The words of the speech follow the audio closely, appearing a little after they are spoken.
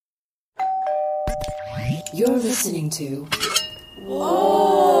You're listening to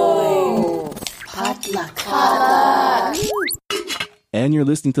Whoa! Potluck. And you're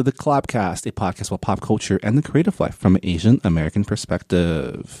listening to the Clapcast, a podcast about pop culture and the creative life from an Asian American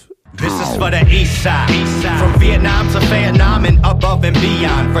perspective. This is for the east side. From Vietnam to Vietnam and above and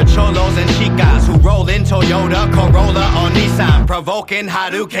beyond. For cholos and chicas who roll in Toyota, Corolla, or Nissan. Provoking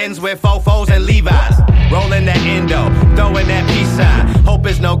Hadoukens with Fofos and Levi's. Rolling that Indo, throwing that peace sign. Hope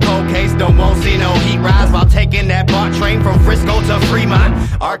it's no cold case, don't won't see no heat rise. While taking that BART train from Frisco to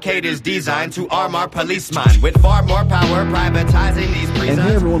Fremont. Arcade is designed to arm our policemen. With far more power, privatizing these prisons. And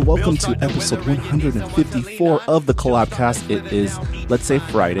hey everyone, welcome to episode 154 of the Collabcast. It is, let's say,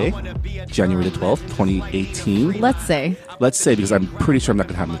 Friday, January the 12th, 2018. Let's say, because I'm pretty sure I'm not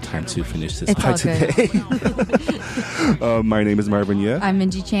going to have enough time to finish this by today. My name is Marvin Yeh. I'm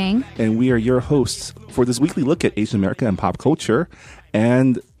Minji Chang. And we are your hosts for this weekly look at Asian America and pop culture.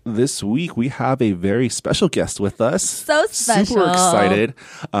 And this week we have a very special guest with us. So special. Super excited.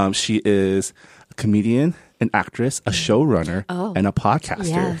 She is a comedian, an actress, a showrunner, and a podcaster.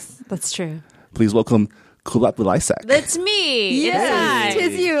 Yes, that's true. Please welcome Kulap Vilaysack. That's me. Yes, It's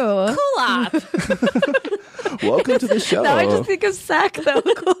tis you. Kulap. Welcome to the show. Now I just think of sack though.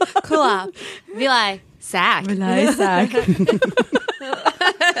 Kulap. Vilay. Sack.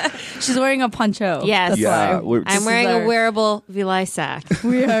 She's wearing a poncho. Yes. That's Yeah, why. I'm wearing a wearable Vilay sack.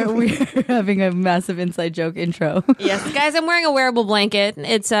 We are having a massive inside joke intro. Yes, guys, I'm wearing a wearable blanket.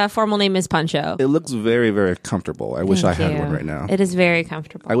 Its formal name is Poncho. It looks very, very comfortable. I wish I Thank had you. one right now. It is very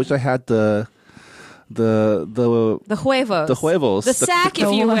comfortable. I wish I had the huevos. The huevos. The sack,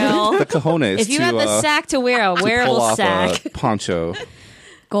 if you will. the cojones. If you to, had the sack to wear, a to wearable pull off sack. a poncho.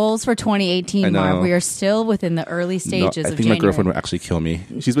 Goals for 2018, I know. Marv. We are still within the early No, stages I of think my January. girlfriend would actually kill me.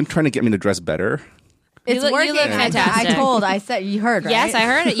 She's been trying to get me to dress better. It's You look working. fantastic. I said, you heard, right? Yes, I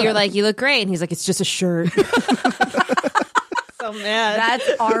heard it. You're like, you look great. And he's like, it's just a shirt. So mad. That's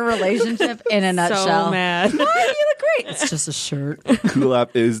our relationship in a nutshell. So mad. Why? You look great. It's just a shirt.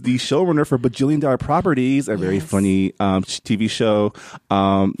 Kulap is the showrunner for Bajillion Dollar Properties, a very funny TV show.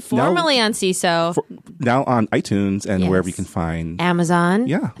 Formerly on CISO. Now on iTunes and Yes. wherever you can find. Amazon.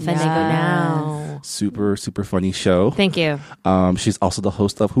 Yeah. Fandango Now. Super, super funny show. Thank you. She's also the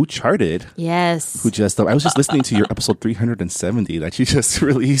host of Who Charted. Yes. Who just I was just listening to your episode 370 that you just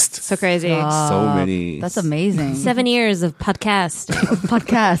released. So crazy. So many. That's amazing. 7 years of podcast.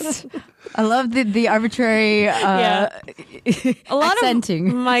 Podcast. I love the arbitrary A lot accenting.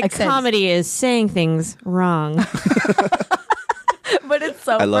 of my Accents. comedy is saying things wrong. But it's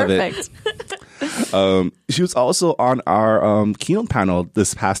so I love it. perfect. She was also on our keynote panel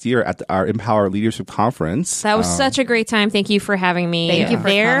this past year at our Empower Leadership Conference. That was such a great time. Thank you for having me Thank you for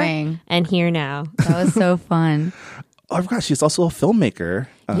there coming. and here now. That was so fun. Oh, I forgot she's also a filmmaker.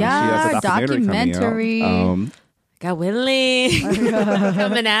 She has a documentary. coming out. God willing.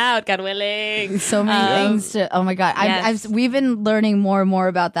 Coming out, God willing. So many things to. Oh my god! Yes. We've been learning more and more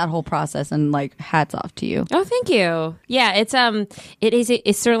about that whole process, and like, hats off to you. Oh, thank you. Yeah, it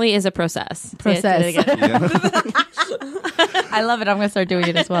certainly is a process. Process. I love it. I'm gonna start doing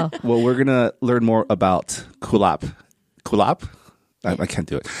it as well. Well, we're gonna learn more about Kulap. Kulap? I can't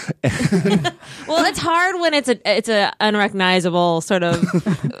do it. Well, it's hard when it's a unrecognizable sort of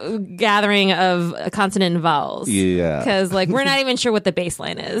gathering of consonant and vowels. Yeah. Because like we're not even sure what the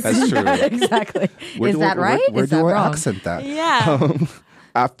baseline is. That's true. Exactly. Is that right? Where Is that do I wrong? accent that? Yeah.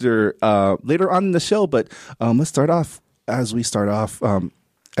 After later on in the show, but let's start off as we start off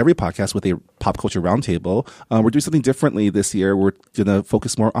every podcast with a pop culture roundtable. We're doing something differently this year. We're gonna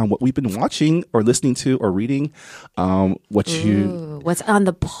focus more on what we've been watching or listening to or reading. What's on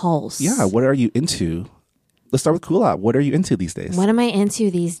the pulse? Yeah, what are you into? Let's start with Kulap. What are you into these days? What am I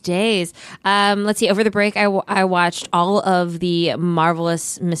into these days? Let's see. Over the break, I watched all of the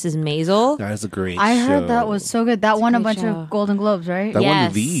Marvelous Mrs. Maisel. That is a great I show. heard that was so good. That won a great bunch show. of Golden Globes, right? That won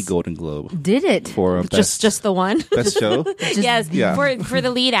Yes. the Golden Globe Did it? for best, Just the one. best show. Yes, Yeah. for the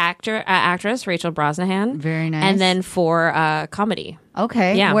lead actress Rachel Brosnahan. Very nice. And then for comedy,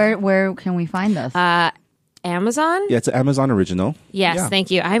 Okay. Yeah. Where can we find this? Amazon. Yeah, it's an Amazon original. Yes, Yeah. thank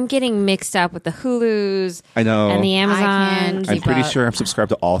you. I'm getting mixed up with the Hulus I know. and the Amazon. can't I'm keep pretty up. sure I'm subscribed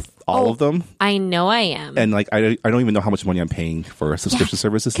to all of them. I know I am. And like I don't even know how much money I'm paying for subscription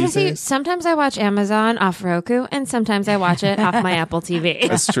services Can I these say, days. sometimes I watch Amazon off Roku, and sometimes I watch it off my Apple TV.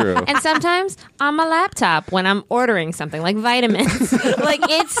 That's true. And sometimes on my laptop when I'm ordering something like vitamins. Like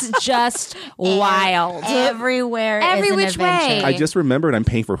it's just wild. Everywhere. Every is an which way. adventure. I just remembered I'm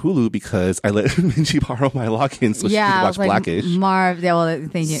paying for Hulu because I let Minji borrow my login so she Yeah, could I watch was like, Blackish. Marv. Yeah, well,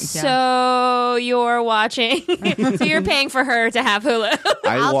 thank you. Yeah. So you're watching. So you're paying for her to have Hulu.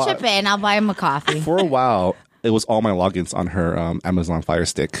 I'll chip in. I'll buy him a coffee. For a while, it was all my logins on her Amazon Fire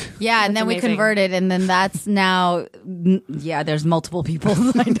Stick. Yeah, and then we amazing. converted, and then that's now. Yeah, there's multiple people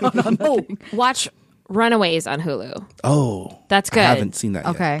signed on that thing. Watch Runaways on Hulu. Oh, That's good. I haven't seen that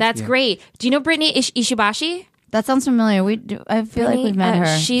yet. Okay, That's great. Do you know Brittany Ishibashi? that sounds familiar. I feel like we've met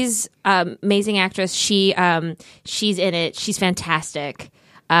her. She's amazing actress. She's in it. She's fantastic.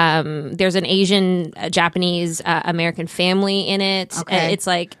 There's an Asian, Japanese, American family in it. Okay. It's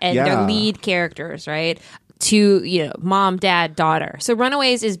like, and Yeah. they're lead characters, right? To mom, dad, daughter. So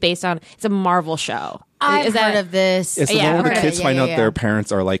Runaways is based on. It's a Marvel show. I've heard of this. It's the Yeah, one where the okay. kids find out their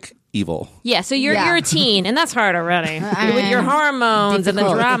parents are like evil. Yeah, so you're Yeah. a teen, and that's hard already with your hormones and the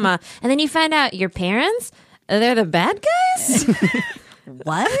difficult. drama, and then you find out your parents, they're the bad guys.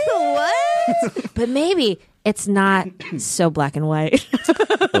 What? What? But maybe it's not so black and white.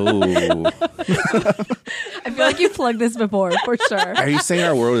 Oh, I feel like you plugged this before for sure. are you saying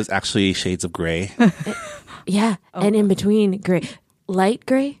our world is actually shades of gray? Yeah, and in between gray, light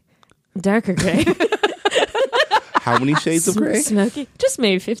gray, darker gray, How many shades of gray? smoky, just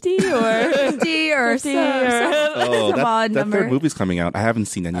maybe 50 or 50 or 50 so. Oh, Some odd that number. third movie's coming out. I haven't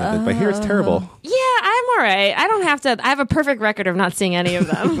seen any of it, but I hear it's terrible. Yeah, I'm all right. I don't have to. I have a perfect record of not seeing any of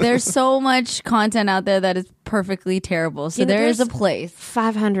them. There's so much content out there that is perfectly terrible. So You know, there is a there's- place.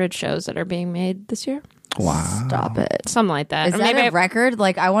 500 shows that are being made this year, Wow. Stop it. something like that. Is Or that maybe a record?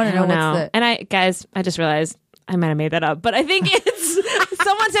 Like, I want I to know don't what's know. the. And I just realized I might have made that up, but I think it's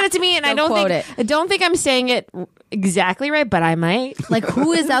someone said it to me, and I Don't don't quote think it. I don't think I'm saying it exactly right, but I might. Like,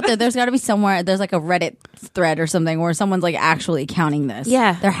 who is out there? There's got to be somewhere. There's like a Reddit thread or something where someone's like actually counting this.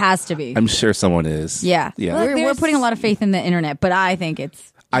 Yeah. There has to be. I'm sure someone is. Yeah. Yeah. Look, We're there's- putting a lot of faith in the internet, but I think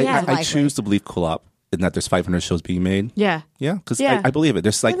it's. Yeah. I likely. choose to believe Kulop in that there's 500 shows being made. Yeah. Yeah, because Yeah. I believe it.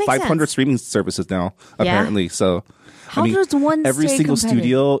 There's like That makes 500 sense. streaming services now, apparently. So, How does one every stay single competitive?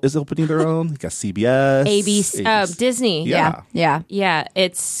 studio is opening their own. You got CBS, ABC, Disney. Yeah. Yeah. Yeah,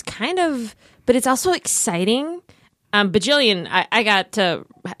 it's kind of, but it's also exciting. Bajillion, I got to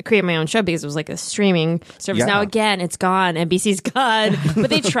create my own show because it was like a streaming service. Yeah. Now again, it's gone. NBC's gone, but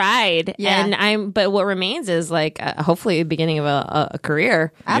they tried. Yeah. But what remains is like hopefully the beginning of a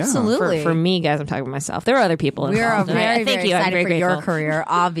career. Absolutely. For me, guys, I'm talking about myself. There are other people We are involved. and very, thank very you. I'm excited very for grateful. your career,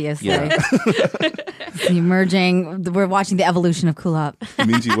 obviously. Yeah. It's emerging. We're watching the evolution of Kulop.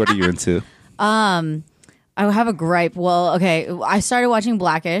 Minji, what are you into? I have a gripe. Well, okay. I started watching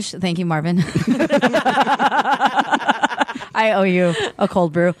Blackish. Thank you, Marvin. I owe you a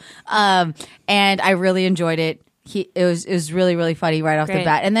cold brew. And I really enjoyed it. It was really, really funny right off the Great.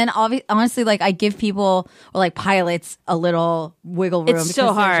 bat. And then honestly, like I give people or like pilots a little wiggle room. It's so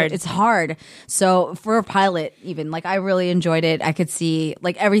because hard. It's hard. So for a pilot, even like I really enjoyed it. I could see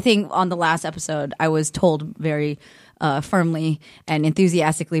like everything on the last episode. I was told very firmly and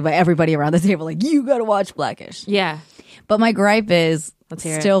enthusiastically by everybody around the table, like you got to watch Blackish. Yeah. But my gripe is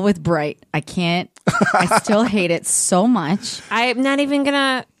hear it. still with Bright. I can't. I still hate it so much. I'm not even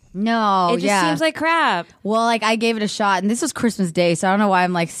gonna. No, It just yeah. seems like crap. Well, like I gave it a shot, and this was Christmas Day, so I don't know why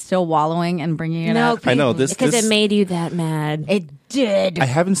I'm like still wallowing and bringing it No, up. I know, this- because this- it made you that mad. It did. I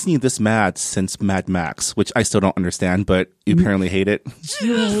haven't seen this mad since Mad Max, which I still don't understand, but you apparently hate it.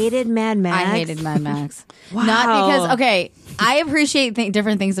 You hated Mad Max. I hated Mad Max. Wow. Not because, okay, I appreciate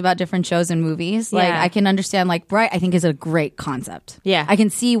different things about different shows and movies. Like, Yeah. I can understand, like, Bright, I think is a great concept. Yeah. I can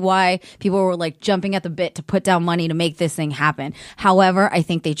see why people were, like, jumping at the bit to put down money to make this thing happen. However, I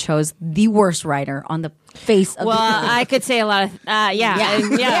think they chose the worst writer on the face of Well, the earth. I could say a lot of yeah.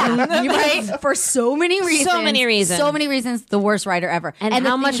 You're right. For so many reasons. So many reasons. So many reasons, the worst writer ever. And the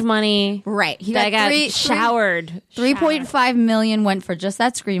how thing much is- money? Right. He That got got showered. 3.5 million went for just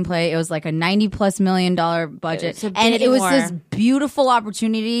that screenplay. It was like a $90+ million budget. It's a And it bidding was war. this beautiful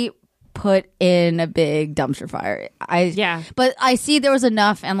opportunity put in a big dumpster fire. Yeah. But I see there was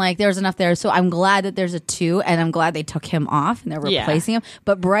enough and like there was enough there. So I'm glad that there's a 2 and I'm glad they took him off and they're Yeah. replacing him.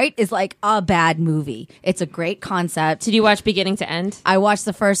 But Bright is like a bad movie. It's a great concept. Did you watch beginning to end? I watched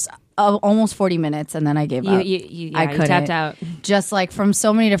the first almost 40 minutes and then I gave up. I couldn't. tapped out. Just like from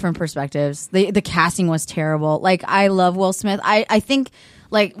so many different perspectives. The casting was terrible. Like I love Will Smith. I think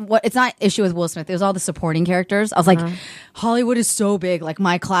like what it's not issue with Will Smith. It was all the supporting characters. I was like, Hollywood is so big. Like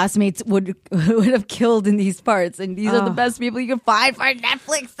my classmates would have killed in these parts, and these are the best people you can find for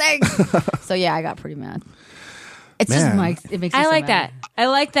Netflix things. So yeah, I got pretty mad. It's Man. just it makes me I so like mad. that. I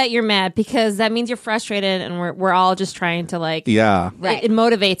like that you're mad because that means you're frustrated, and we're all just trying to like. Yeah. Right. It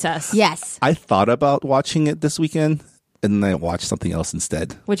motivates us. Yes. I thought about watching it this weekend, and then I watched something else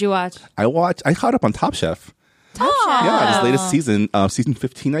instead. What'd you watch? I caught up on Top Chef. Top Chef. Yeah, this latest season, season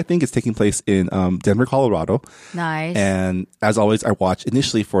 15, I think, is taking place in Denver, Colorado. Nice. And as always, I watch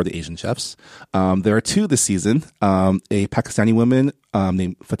initially for the Asian chefs. There are 2 this season. A Pakistani woman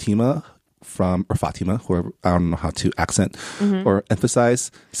named Fatima, whoever, I don't know how to accent or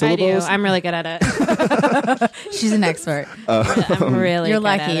emphasize syllables. I do. I'm really good at it. She's an expert. I'm really You're good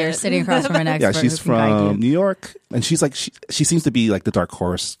lucky. at You're it. sitting across from an expert. Yeah, she's who can guide from you. New York, and she's like she seems to be like the dark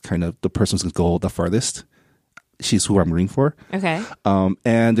horse, kind of the person who's going to go the farthest. She's who I'm rooting for. Okay.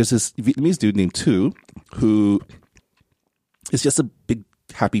 And there's this Vietnamese dude named Tu, who is just a big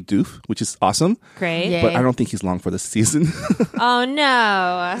happy doof, which is awesome. Great. Yeah. But I don't think he's long for this season. Oh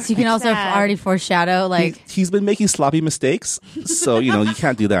no. So you can also Sad. already foreshadow, like, He's been making sloppy mistakes, so you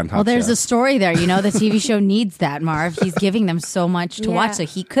can't do that on Top well, there's Chef. a story there. The TV show needs that, Marv. He's giving them so much to Yeah. watch, so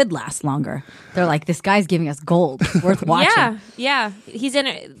he could last longer. They're like, this guy's giving us gold worth watching. Yeah. He's in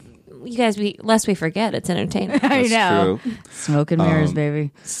it. You guys, lest we forget, it's entertaining. I That's know. true. Smoke and mirrors,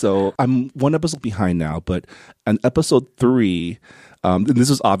 baby. So I'm one episode behind now, but on episode 3, and this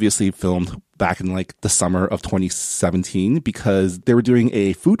was obviously filmed back in like the summer of 2017 because they were doing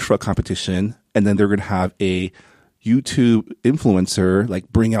a food truck competition, and then they're going to have a YouTube influencer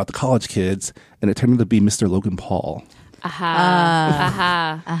like bring out the college kids, and it turned out to be Mr. Logan Paul.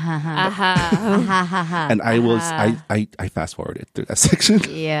 Aha. And I fast forwarded through that section.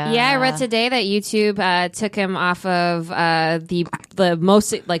 Yeah. Yeah, I read today that YouTube took him off of the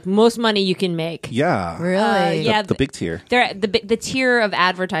most money you can make. Yeah, Really? yeah. the big tier. They're the tier of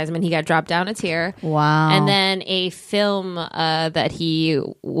advertisement. He got dropped down a tier. Wow. And then a film that he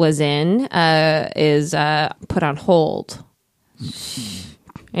was in is put on hold.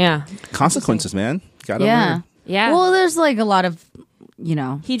 Yeah. Consequences, man. Gotta yeah. learn. Yeah. Well, there's like a lot of,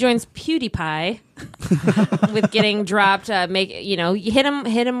 He joins PewDiePie with getting dropped. You hit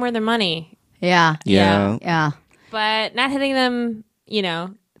him where their money, yeah. Yeah. Yeah. but not hitting them.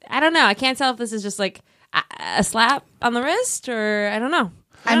 I don't know. I can't tell if this is just like a slap on the wrist or I don't know.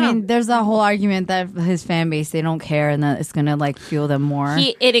 I mean, there's that whole argument that his fan base, they don't care and that it's going to like fuel them more.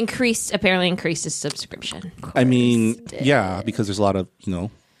 It apparently increased his subscription. I mean, yeah, because there's a lot of,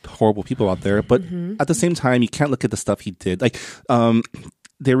 horrible people out there. But at the same time, you can't look at the stuff he did. Like,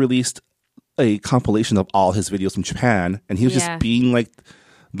 they released a compilation of all his videos from Japan, and he was Yeah. just being like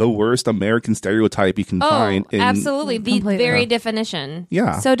the worst American stereotype you can find. Oh, absolutely. The Completely. very definition.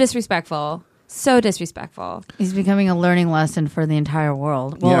 Yeah. So disrespectful. So disrespectful. He's becoming a learning lesson for the entire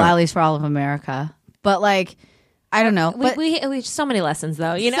world. Well, Yeah. at least for all of America. But like, I don't know. But We have so many lessons,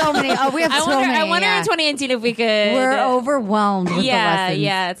 though. so many. Oh, we have so many. I wonder yeah. in 2018 if we could. We're overwhelmed with the lessons.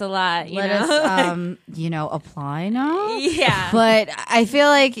 Yeah, it's a lot. Let us, apply now. Yeah. But I feel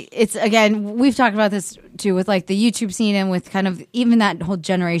like it's, again, we've talked about this too with like the YouTube scene and with kind of even that whole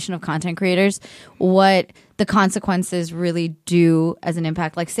generation of content creators, what the consequences really do as an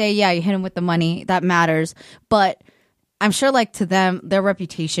impact. Like, say, yeah, you hit them with the money, that matters. But I'm sure like to them, their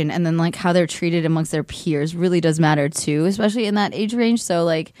reputation and then like how they're treated amongst their peers really does matter too, especially in that age range. So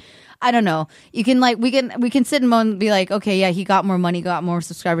like, I don't know. You can like, we can sit and moan and be like, okay, yeah, he got more money, got more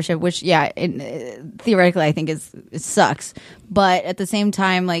subscribership, which theoretically I think it sucks. But at the same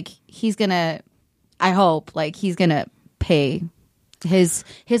time, like I hope like he's gonna pay his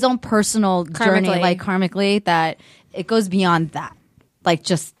own personal journey, Karmically. like karmically, that it goes beyond that. Like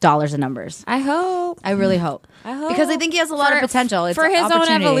just dollars and numbers. I hope. I really hope. Because I think he has a lot of potential. It's for his own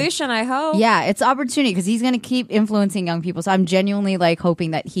opportunity. evolution, I hope. Yeah, it's opportunity because he's going to keep influencing young people. So I'm genuinely like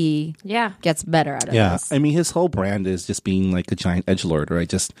hoping that he Yeah. gets better out of Yeah, this. I mean, his whole brand is just being like a giant edgelord, right?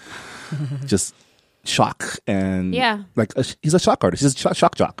 Just shock and Yeah. like he's a shock artist. He's a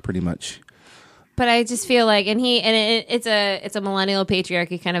shock jock, pretty much. But I just feel like, it's a millennial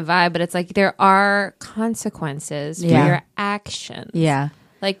patriarchy kind of vibe, but it's like there are consequences Yeah. for your actions. Yeah.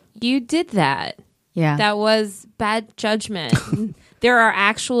 Like you did that. Yeah. That was bad judgment. There are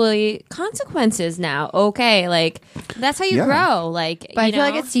actually consequences now. Okay, like that's how you Yeah. grow. Like, But I feel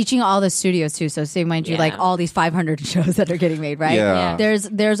like it's teaching all the studios too. So say, mind you, like Yeah. all these 500 shows that are getting made, right? Yeah.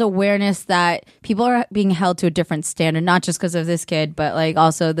 There's awareness that people are being held to a different standard, not just because of this kid, but like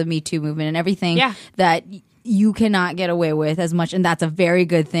also the Me Too movement and everything Yeah. that you cannot get away with as much. And that's a very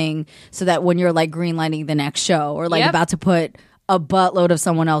good thing. So that when you're like greenlighting the next show or like Yep. about to put a buttload of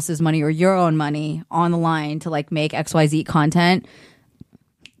someone else's money or your own money on the line to like make XYZ content,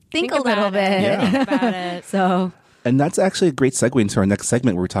 think a little about bit. it. Think about it. So And that's actually a great segue into our next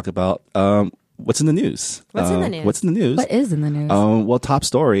segment where we talk about what's in the news? What's in the news? What's in the news? What is in the news? Well, top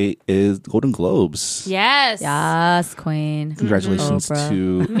story is Golden Globes. Yes. Yes, Queen. Congratulations Oprah.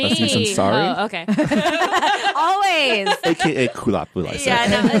 to Aziz Ansari, Oh, okay. Always. aka Kulap. Will I say? Yeah,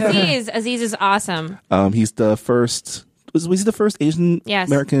 no, Aziz is awesome. He's the first. Was he the first Asian Yes.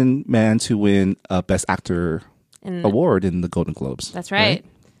 American man to win a Best Actor And award in the Golden Globes? that's right.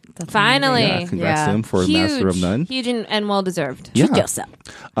 That's Finally. Yeah, congrats Yeah. to him for Master of None. Huge and well deserved. Yeah. yourself.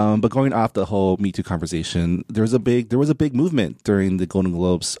 But going off the whole Me Too conversation, there was a big movement during the Golden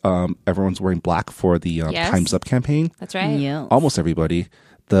Globes. Everyone's wearing black for the Yes. Time's Up campaign. That's right. Yeah. Almost everybody.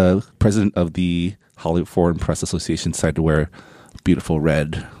 The president of the Hollywood Foreign Press Association decided to wear beautiful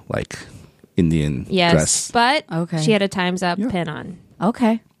red, like Indian Yes, dress. but Okay. she had a Time's Up Yeah. pin on.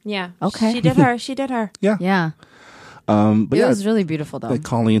 Okay. Yeah. Okay. She did her. She did her. Yeah. Yeah. But It yeah, was really beautiful, though. like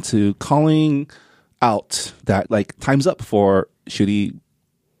calling out that like Time's Up for shitty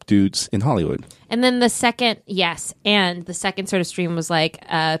dudes in Hollywood. And then the second sort of stream was like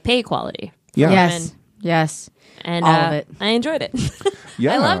pay equality. Yeah. Yes. Yes. And All of it. I enjoyed it.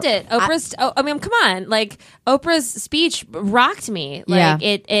 Yeah. I loved it. Oprah's. I mean, come on! Like Oprah's speech rocked me. Like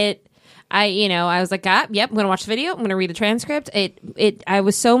Yeah. I was like, yep. I'm gonna watch the video. I'm gonna read the transcript. I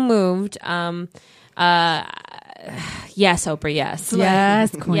was so moved. Yes, Oprah. Yes.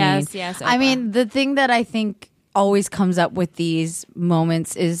 Yes, Queen. Yes, Oprah. I mean, the thing that I think always comes up with these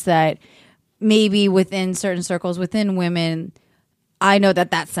moments is that maybe within certain circles, within women, I know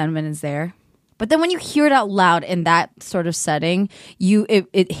that sentiment is there. But then when you hear it out loud in that sort of setting,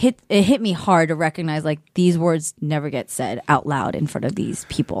 it hit me hard to recognize like these words never get said out loud in front of these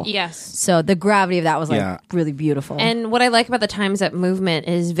people. Yes. So the gravity of that was like Yeah. really beautiful. And what I like about the Time's Up movement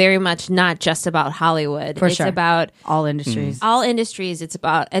is very much not just about Hollywood. For it's sure. about all industries. all industries. It's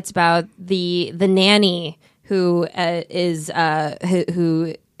about the nanny who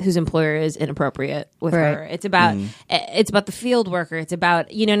whose employer is inappropriate with Right. her. It's about the field worker. It's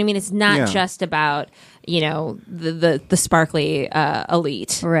about, you know what I mean? It's not Yeah. just about, the sparkly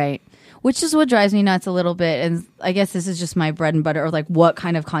elite. Right. Which is what drives me nuts a little bit. And I guess this is just my bread and butter, or like what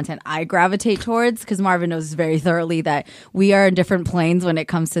kind of content I gravitate towards. Because Marvin knows very thoroughly that we are in different planes when it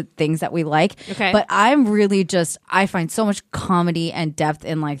comes to things that we like. Okay. But I'm really I find so much comedy and depth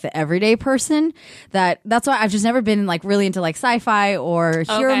in like the everyday person that's why I've just never been like really into like sci-fi or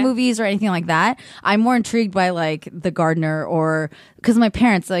hero Okay. movies or anything like that. I'm more intrigued by like The Gardener, or because my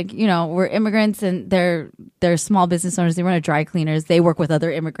parents, like, were immigrants and they're small business owners. They run a dry cleaners. They work with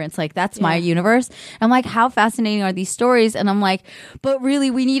other immigrants. Like, that's my universe. I'm like, how fascinating are these stories? And I'm like, but really,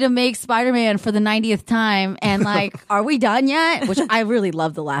 we need to make Spider-Man for the 90th time. And like, are we done yet? Which I really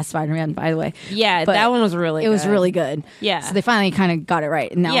love the last Spider-Man, by the way. Yeah, But that one was really It was good. really good. Yeah. So they finally kind of got it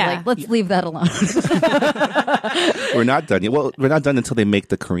right. And now, Yeah. like, let's leave that alone. We're not done yet. Well, we're not done until they make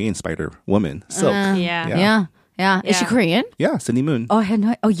the Korean Spider Woman. Silk. Yeah. Yeah. Is she Yeah. Korean? Yeah, Cindy Moon. Oh, I had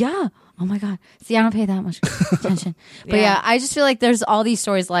no. Oh, yeah. Oh my God. See, I don't pay that much attention. But yeah, I just feel like there's all these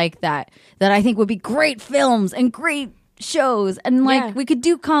stories like that I think would be great films and great shows, and like Yeah. we could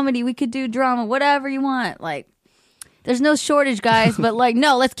do comedy, we could do drama, whatever you want. Like, there's no shortage, guys. But like,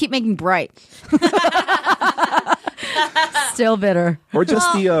 no, let's keep making Bright. Still bitter. Or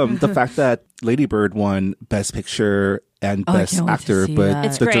just the fact that Lady Bird won Best Picture and Oh, I Best can't wait to Actor, see but that.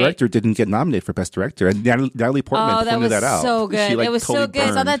 It's the great. director didn't get nominated for Best Director. And Natalie Portman Oh, that pointed was that out. so good. She, like, It was so totally good. I I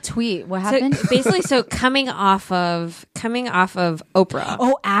saw burned. that tweet. What So happened? basically, coming off of Oprah.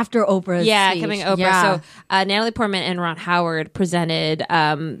 Oh, after Oprah's Yeah, speech. coming Oprah. Yeah. So Natalie Portman and Ron Howard presented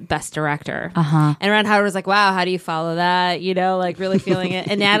Best Director. Uh-huh. And Ron Howard was like, wow, how do you follow that? Like really feeling it.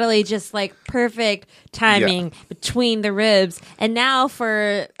 And Natalie just like perfect timing between the ribs. And now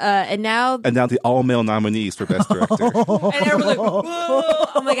And now the all-male nominees for Best Director. and everyone's like, whoa.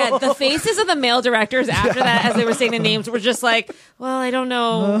 Oh my God. The faces of the male directors after that, as they were saying the names, were just like, well, I don't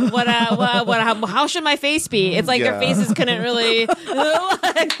know how should my face be? It's like their Yeah. faces couldn't really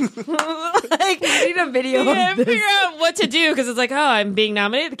like need a video yeah, of this. figure out what to do, because it's like, oh, I'm being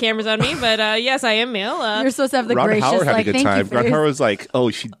nominated. The camera's on me, but yes, I am male. You're supposed to have the Ron gracious, Howard had like, a good thank you time. for Ron your- Howard was like,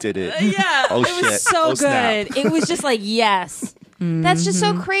 oh, she did it. yeah, Oh, it shit. was so Oh, snap. good. It was just like, yes. That's just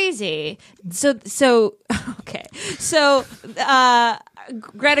so crazy. So okay. So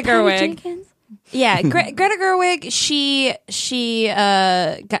Greta Gerwig. Jenkins? Yeah, Greta Gerwig. She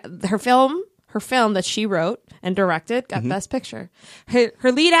got her film that she wrote and directed got Best Picture.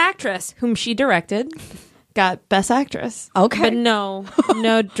 Her lead actress, whom she directed, got Best Actress. Okay. but no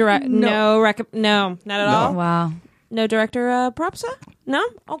not at all. Wow. No director props. No.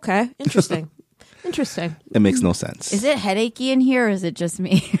 Okay. Interesting. It makes no sense. Is it headachy in here, or is it just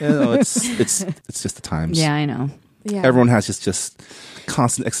me? You know, it's just the times. Yeah, I know. Yeah. Everyone has just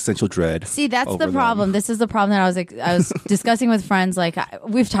constant existential dread. See, that's over the them. problem. This is the problem that I was discussing with friends. Like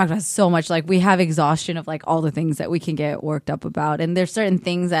we've talked about so much. Like we have exhaustion of like all the things that we can get worked up about, and there's certain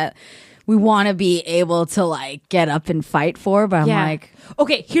things that we want to be able to like get up and fight for. But I'm like,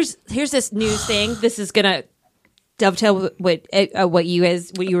 okay, here's this news thing. This is gonna dovetail with what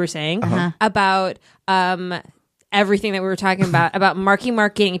you were saying about everything that we were talking about Marky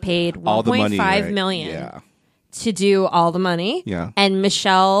Mark getting paid All the money, 1.5 right? million Yeah. to do all the money. Yeah. And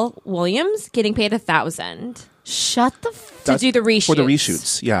Michelle Williams getting paid $1,000 shut the. to do the reshoots. For the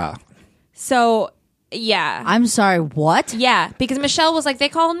reshoots, yeah. So yeah. I'm sorry. What? Yeah, because Michelle was like, they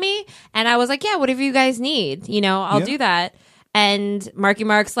called me, and I was like, yeah, whatever you guys need, I'll Yeah. do that. And Marky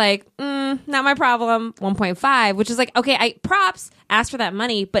Mark's like, not my problem, 1.5, which is like, okay, I props, ask for that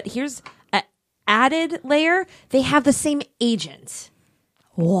money, but here's an added layer. They have the same agent.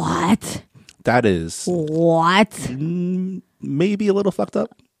 What? That is What? maybe a little fucked up.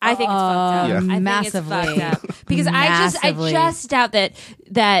 I think it's fucked up. Yeah. I think Massively. it's fucked up. Because I Massively. just doubt that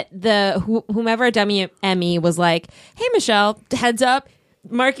the whomever at WME was like, hey Michelle, heads up,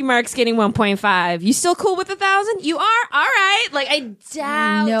 Marky Mark's getting 1.5. You still cool with 1,000? You are? All right. Like I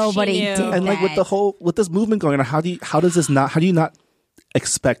doubt Nobody she knew. did And like with this movement going on, how do you not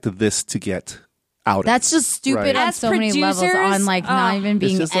expect this to get out? That's just stupid Right. on As so many levels. producers, On like not even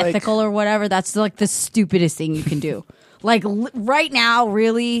being just like- ethical or whatever. That's like the stupidest thing you can do. Like right now,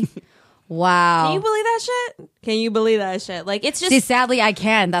 really. Wow. Can you believe that shit? Can you believe that shit? Like it's just See, sadly, I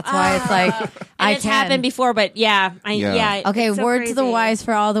can. That's why it's like and I it's can. happened before, but yeah. Okay, it's so word to the crazy. wise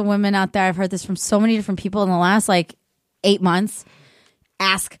for all the women out there. I've heard this from so many different people in the last like 8 months.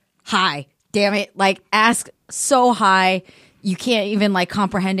 Ask high. Damn it. Like ask so high. You can't even like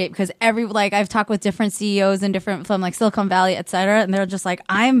comprehend it because I've talked with different CEOs and different from like Silicon Valley, et cetera. And they're just like,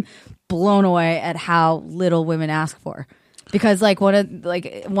 I'm blown away at how little women ask for. Because like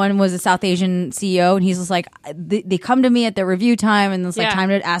one was a South Asian CEO and he's just like they come to me at their review time and it's like Yeah. time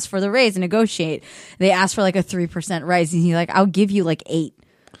to ask for the raise and negotiate. They ask for like a 3% raise and he's like, I'll give you like 8.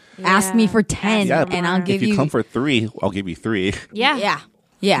 Ask me for 10 Yeah, and I'll give if you you come for 3, I'll give you 3. Yeah. yeah.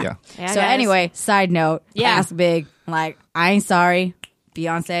 Yeah. Yeah, So guys. anyway, side note, Yeah. ask big. Like I ain't sorry,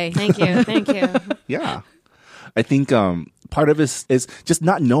 Beyonce. Thank you. Thank you. Yeah. I think part of it is just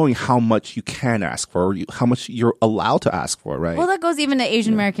not knowing how much you can ask for, or how much you're allowed to ask for, right? Well, that goes even to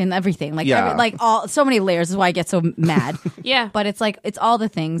Asian American everything. Like Yeah. like all so many layers. This is why I get so mad. Yeah. But it's like it's all the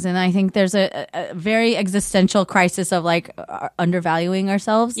things, and I think there's a very existential crisis of like undervaluing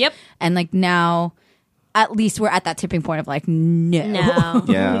ourselves. Yep. And like now, at least we're at that tipping point of like no. No.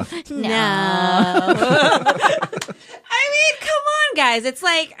 yeah. No. I mean, come on, guys. It's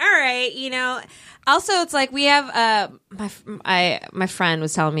like, all right, Also, it's like we have my friend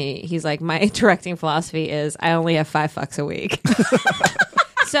was telling me, he's like, my directing philosophy is I only have $5 a week.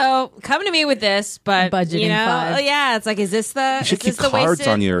 So come to me with this, but Budgeting $5. yeah, it's like, is this the You should is this keep the cards wasted?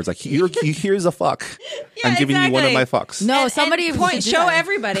 on yours. Like, here's a fuck. I'm giving you one of exactly. my fucks. No, And somebody point should do show that.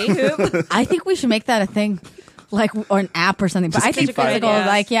 everybody who. I think we should make that a thing. Like or an app or something, but Just I think keep five. physical.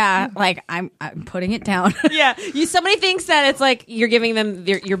 Yeah. Like like I'm putting it down. Yeah, somebody thinks that it's like you're giving them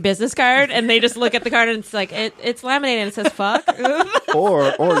your business card, and they just look at the card and it's like it's laminated and it says "fuck."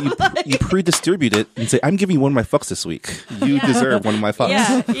 Or you pre-distribute it and say, I'm giving you one of my fucks this week. You deserve one of my fucks.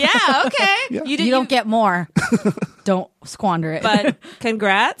 yeah, okay. Yeah. You, did, You don't get more. Don't squander it. but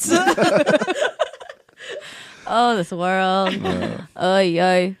congrats. oh, this world.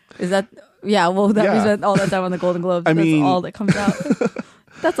 Oy. Is that? Yeah. Well, that Yeah. we spent all that time on the Golden Globes. I That's mean- all that comes out.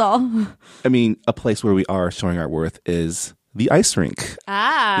 That's all. I mean, a place where we are showing our worth is the ice rink.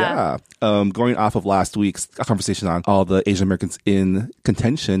 Yeah. Going off of last week's conversation on all the Asian Americans in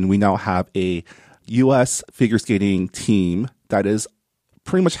contention, we now have a U.S. figure skating team that is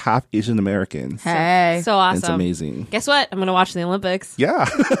pretty much half Asian Americans. Hey. So awesome. It's amazing. Guess what? I'm gonna watch the Olympics. Yeah.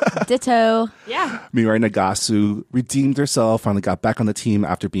 Ditto. Yeah. Mirai Nagasu redeemed herself, finally got back on the team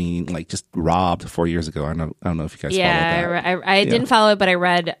after being like just robbed 4 years ago. I don't know if you guys followed that. I didn't follow it, but I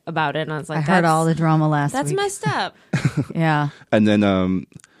read about it, and I was like, I heard all the drama last That's week. messed up. Yeah. And then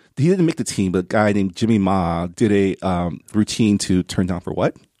he didn't make the team, but a guy named Jimmy Ma did a routine to Turn Down for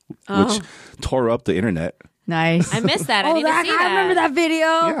What? Which tore up the internet. Nice. I missed that. I Oh, need to see I remember that video.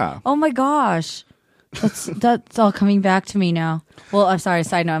 Yeah. Oh my gosh. That's all coming back to me now. Well, I'm sorry.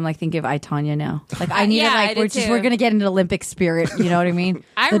 Side note, I'm like thinking of I, Tonya now. Like I need Yeah, to I like did too. we're gonna get into Olympic spirit. You know what I mean?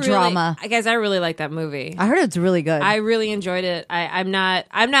 The drama. guys. I really like that movie. I heard it's really good. I really enjoyed it. I'm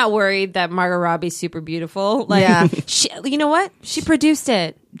not worried that Margot Robbie's super beautiful. Like, Yeah. you know what? She produced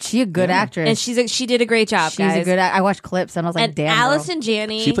it. She a good actress. And she did a great job, She's guys. a good. I watched clips and I was like, and damn. Allison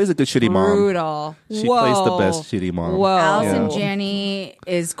Janney. She plays a good shitty mom. Brutal. She plays the best shitty mom. Whoa. Allison Yeah. Janney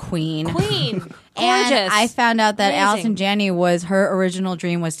is queen. Queen. Gorgeous. And I found out that Amazing. Allison Janney was her original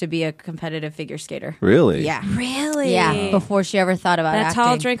dream was to be a competitive figure skater. Really? Yeah. Really? Yeah. Before she ever thought about That acting.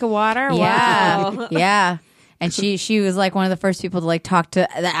 tall drink of water? Yeah. Wow. Yeah. And she was like one of the first people to like talk to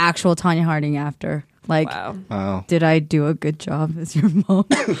the actual Tanya Harding after. Like, Wow. Wow. did I do a good job as your mom?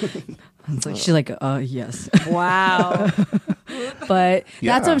 I was like, she's like, yes. Wow. But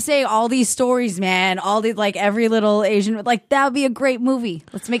Yeah. that's what I'm saying. All these stories, man. All these like every little Asian, like that would be a great movie.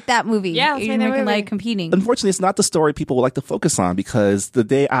 Let's make that movie. Yeah, let's Asian make that American movie. like competing. Unfortunately, it's not the story people would like to focus on because the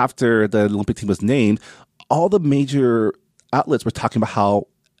day after the Olympic team was named, all the major outlets were talking about how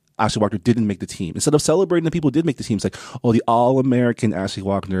Ashley Wagner didn't make the team. Instead of celebrating the people who did make the team, it's like, oh, the All-American Ashley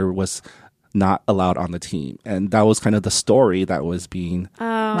Wagner was not allowed on the team. And that was kind of the story that was being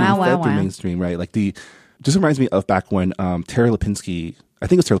fed through mainstream, right? Like just reminds me of back when Tara Lipinski, I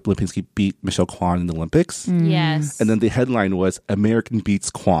think it was Tara Lipinski, beat Michelle Kwan in the Olympics. Yes. And then the headline was American beats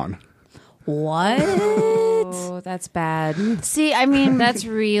Kwan. What? Oh, that's bad. See, I mean, That's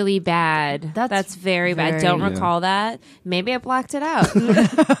really bad. That's very bad. very- Don't Yeah. recall that. Maybe I blocked it out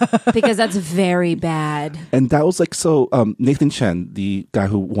because that's very bad. And that was like, so Nathan Chen, the guy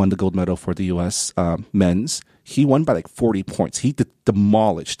who won the gold medal for the U.S. Men's, he won by like 40 points. He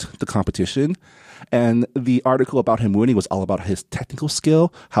demolished the competition. And the article about him winning was all about his technical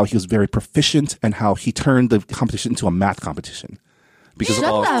skill, how he was very proficient, and how he turned the competition into a math competition. Because of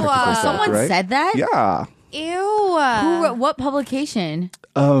all his technical stuff, someone right? said that? Yeah. Ew. What publication?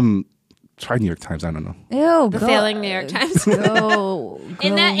 Try New York Times, I don't know. Ew, The failing New York Times. Go.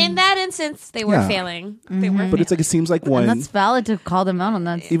 In that instance, they were Yeah. failing. They were. But it's like, it seems like And when... that's valid to call them out on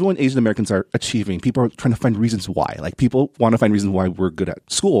that. even when Asian Americans are achieving, people are trying to find reasons why. Like people want to find reasons why we're good at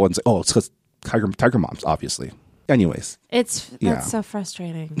school and say, oh, it's because tiger moms, obviously. Anyways, That's Yeah. so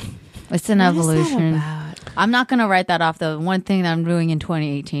frustrating. It's an What is that evolution. about? I'm not gonna write that off. The one thing that I'm doing in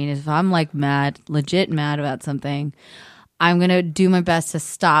 2018 is if I'm like legit mad about something, I'm gonna do my best to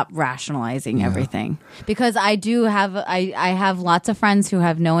stop rationalizing everything because I have lots of friends who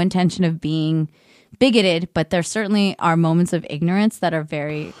have no intention of being bigoted, but there certainly are moments of ignorance that are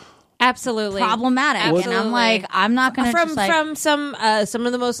very Absolutely problematic, and I'm Absolutely. like, I'm not gonna from just like, from some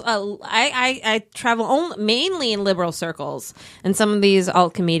of the most I travel mainly in liberal circles, and some of these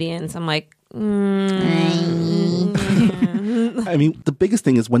alt comedians, I'm like, I mean, the biggest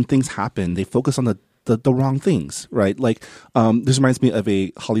thing is when things happen, they focus on the wrong things, right? Like, this reminds me of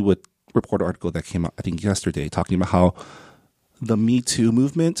a Hollywood Reporter article that came out, I think, yesterday, talking about how the Me Too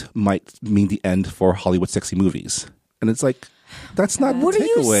movement might mean the end for Hollywood sexy movies. And it's like, that's not what the are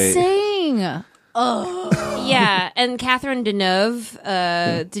you takeaway. saying? yeah. And Catherine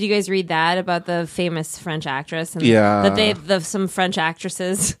Deneuve, did you guys read that about the famous French actress? And Yeah. that some French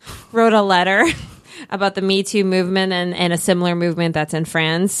actresses wrote a letter about the Me Too movement and a similar movement that's in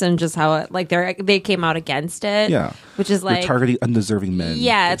France, and just how it, like they came out against it. Yeah. which is You're like targeting undeserving men.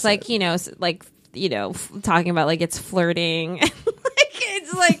 yeah, they it's like talking about like it's flirting. Like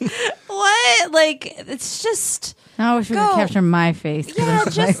it's like what? Like it's just I wish we could Go. capture my face. yeah,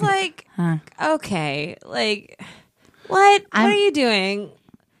 just like okay, like what are you doing?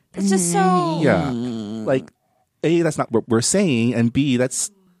 It's just so Yeah. Like, A, that's not what we're saying, and B, that's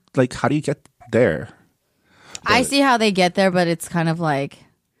like, how do you get there? I see how they get there, but it's kind of like,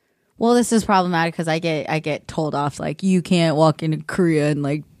 well, this is problematic because I get told off like you can't walk into Korea and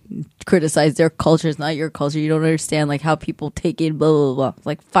like criticize their culture. It's not your culture. You don't understand like how people take it. Blah blah blah. It's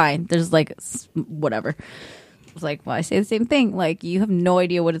like fine, there's like whatever. It's like, well, I say the same thing. Like you have no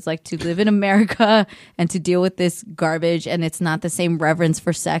idea what it's like to live in America and to deal with this garbage, and it's not the same reverence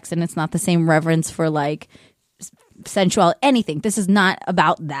for sex, and it's not the same reverence for like sensual anything. This is not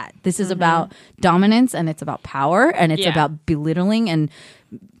about that. This is about dominance, and it's about power, and it's Yeah. about belittling and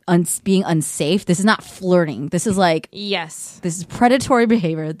being unsafe. This is not flirting. This is like yes. this is predatory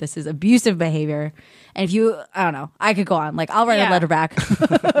behavior. This is abusive behavior. And if you, I don't know, I could go on. Like I'll write Yeah. a letter back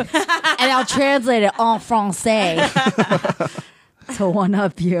and I'll translate it en français to one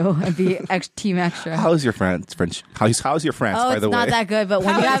up you and be team extra. How's your French? How's your France, Oh, by it's the way? not that good, but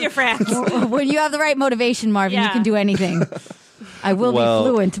when How you is have your French? when you have the right motivation, Marvin, you Yeah. can do anything. I will Well, be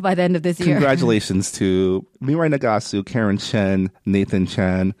fluent by the end of this year. Congratulations to Mirai Nagasu, Karen Chen, Nathan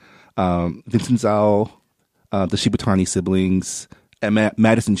Chen, Vincent Zhao, the Shibutani siblings, and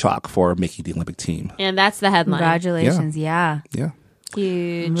Madison Chalk for making the Olympic team. And that's the headline. Congratulations, yeah. Yeah.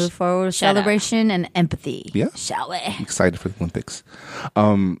 Huge. Move forward with Shout out. celebration and empathy. Yeah. Shall we? Excited for the Olympics.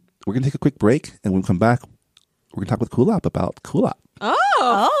 We're going to take a quick break, and when we come back, we're going to talk with Kulap about Kulap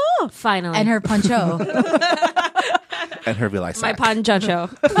Oh, finally. And her poncho. and her Vilay my sack. poncho.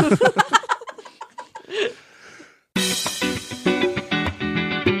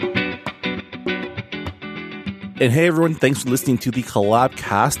 And hey everyone, thanks for listening to the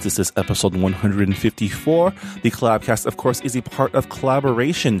Collabcast. This is episode 154. The Collabcast, of course, is a part of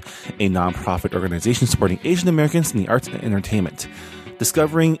Collaboration, a nonprofit organization supporting Asian Americans in the arts and entertainment.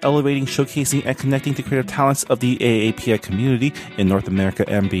 Discovering, elevating, showcasing, and connecting the creative talents of the AAPI community in North America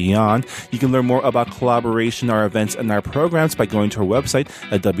and beyond. You can learn more about Collaboration, our events, and our programs by going to our website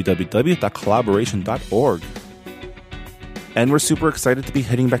at www.collaboration.org. And we're super excited to be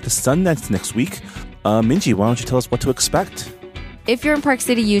heading back to Sundance next week. Minji, why don't you tell us what to expect? If you're in Park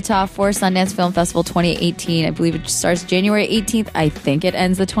City, Utah for Sundance Film Festival 2018, I believe it starts January 18th. I think it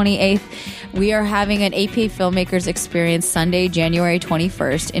ends the 28th. We are having an APA Filmmakers Experience Sunday, January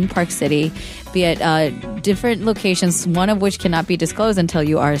 21st in Park City, be at different locations, one of which cannot be disclosed until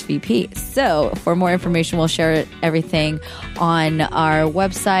you RSVP. So for more information, we'll share everything on our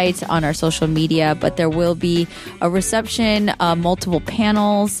website, on our social media, but there will be a reception, multiple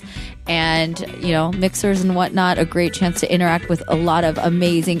panels, and, you know, mixers and whatnot, a great chance to interact with a lot of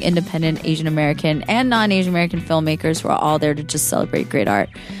amazing independent Asian American and non-Asian American filmmakers who are all there to just celebrate great art.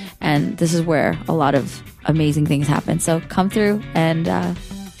 And this is where a lot of amazing things happen. So come through, and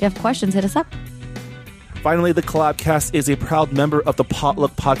if you have questions, hit us up. Finally, the Collabcast is a proud member of the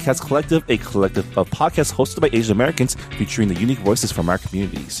Potluck Podcast Collective, a collective of podcasts hosted by Asian Americans featuring the unique voices from our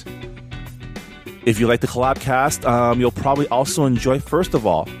communities. If you like the Collabcast, you'll probably also enjoy First of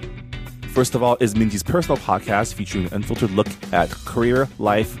All. First of All is Minji's personal podcast featuring an unfiltered look at career,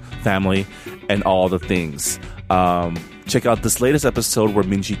 life, family, and all the things. Check out this latest episode where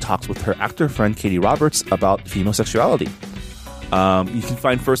Minji talks with her actor friend Katie Roberts about female sexuality. You can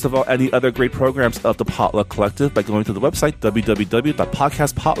find First of All any other great programs of the Potluck Collective by going to the website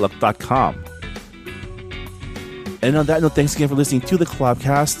www.podcastpotluck.com. And on that note, thanks again for listening to the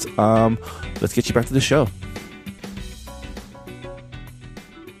Collabcast. Let's get you back to the show.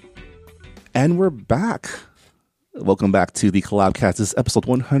 And we're back. Welcome back to the Collabcast. This is episode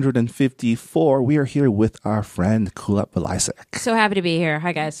 154. We are here with our friend Kulap Vilaysack. So happy to be here.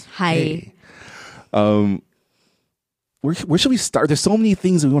 Hi, guys. Hi. Hey. Where should we start? There's so many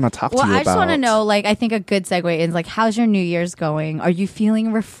things that we want to talk to you about. Well, I just want to know, like, I think a good segue is, like, how's your New Year's going? Are you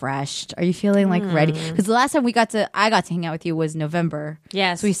feeling refreshed? Are you feeling, like, ready? Because the last time I got to hang out with you was November.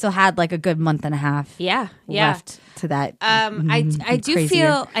 Yes. So we still had, like, a good month and a half left to that. I do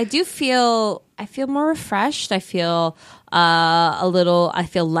crazier. I feel more refreshed. I feel I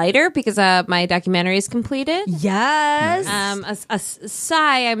feel lighter because my documentary is completed. Yes. A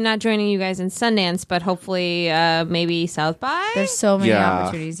sigh. I'm not joining you guys in Sundance, but hopefully maybe South by. There's so many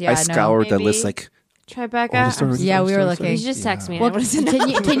opportunities. Yeah, I scoured that Maybe. list like Tribeca. Yeah, we were looking. You should just text me. Well,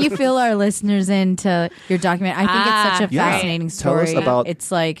 can you fill our listeners into your document? I think it's such a Yeah. fascinating Tell us story. about-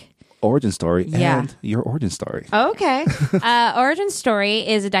 It's like origin story Yeah. and your origin story. Okay. Origin Story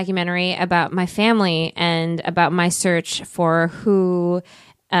is a documentary about my family and about my search for who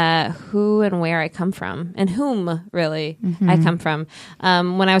and where I come from and whom really I come from.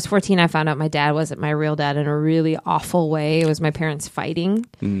 When I was 14, I found out my dad wasn't my real dad in a really awful way. It was my parents fighting.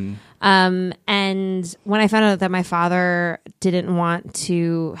 And when I found out that my father didn't want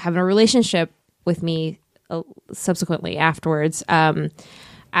to have a relationship with me subsequently afterwards,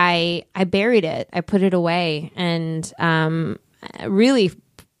 I buried it. I put it away. And really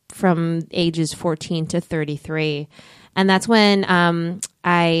from ages 14 to 33. And that's when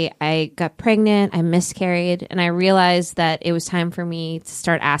I got pregnant, I miscarried, and I realized that it was time for me to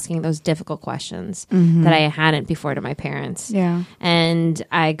start asking those difficult questions that I hadn't before to my parents. Yeah. And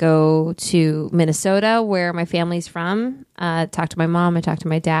I go to Minnesota, where my family's from, talk to my mom, I talk to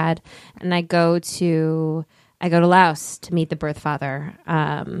my dad, and I go to Laos to meet the birth father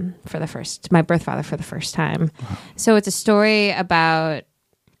my birth father for the first time. Wow. So it's a story about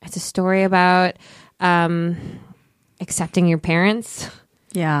accepting your parents.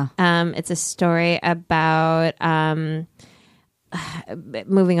 Yeah. It's a story about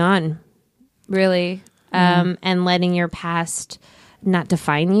moving on, really, and letting your past not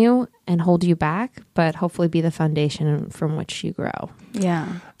define you and hold you back, but hopefully be the foundation from which you grow. Yeah.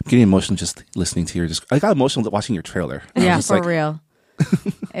 I'm getting emotional just listening to I got emotional watching your trailer. Yeah, for real.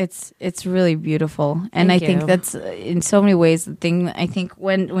 It's really beautiful, and Thank I think you. that's in so many ways the thing. I think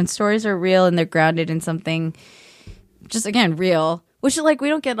when stories are real and they're grounded in something, just again real, which like we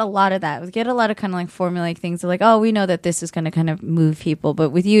don't get a lot of that. We get a lot of kind of like formulaic things. They're like, oh, we know that this is going to kind of move people,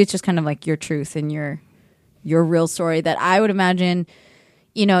 but with you, it's just kind of like your truth and your real story that I would imagine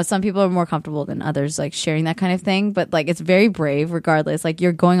you know, some people are more comfortable than others, like sharing that kind of thing. But like, it's very brave, regardless. Like,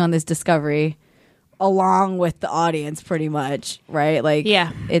 you're going on this discovery along with the audience, pretty much, right? Like,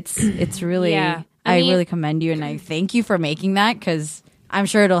 Yeah. it's really. Yeah. I I mean- really commend you, and I thank you for making that, because I'm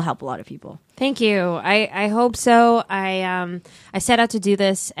sure it'll help a lot of people. Thank you. I hope so. I set out to do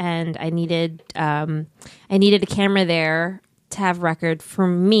this, and I needed a camera there to have record for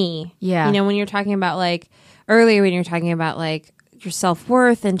me. Yeah. You know, when you're talking about like earlier, when you're talking about like your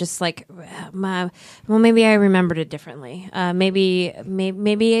self-worth and just like, maybe I remembered it differently. Maybe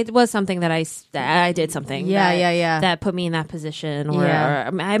it was something that I did something. Yeah. That put me in that position, or, Yeah.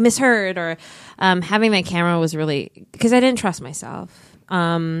 or I misheard, or having that camera was really, because I didn't trust myself.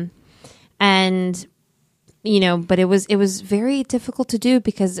 And you know, but it was very difficult to do,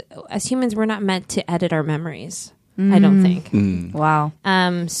 because as humans, we're not meant to edit our memories. I don't think. Wow.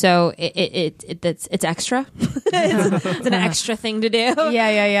 So it's extra. It's an extra thing to do.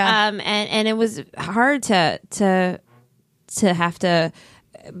 Yeah. And it was hard to have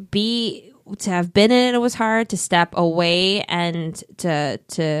been in it. It was hard to step away and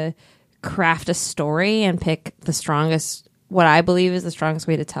to craft a story and pick the strongest, what I believe is the strongest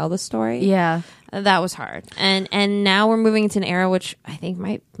way to tell the story. Yeah. That was hard. And now we're moving into an era which I think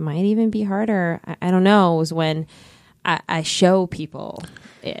might even be harder. I don't know, was when I show people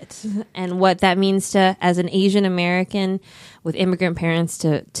it and what that means to, as an Asian American with immigrant parents,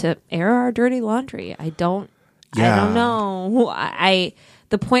 to air our dirty laundry. I don't know.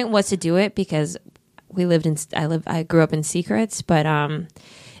 The point was to do it because I grew up in secrets, but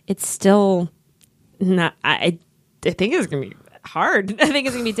it's still not. I think it's gonna be hard. I think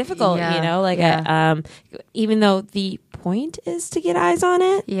it's gonna be difficult. Yeah. You know, like even though the point is to get eyes on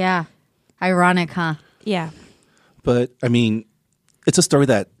it. Yeah. Ironic, huh? Yeah. But I mean, it's a story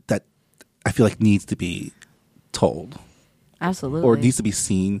that I feel like needs to be told Absolutely. or needs to be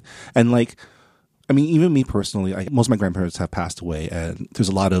seen. And like, I mean, even me personally, most of my grandparents have passed away, and there's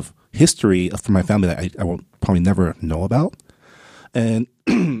a lot of history from my family that I will probably never know about. And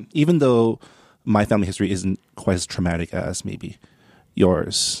even though my family history isn't quite as traumatic as maybe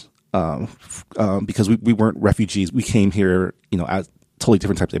yours, because we weren't refugees, we came here, you know, as totally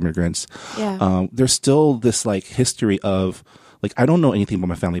different types of immigrants. Yeah. There's still this like history of like, I don't know anything about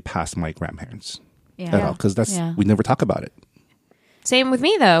my family past my grandparents at all, because we never talk about it. Same with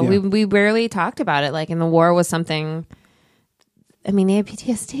me though. Yeah. We rarely talked about it. Like, in the war was something. I mean, they had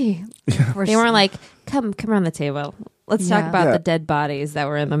PTSD. They weren't like, come around the table. Let's talk about Yeah. the dead bodies that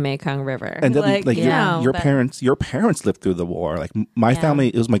were in the Mekong River. And then, like your parents. parents lived through the war. Like my family,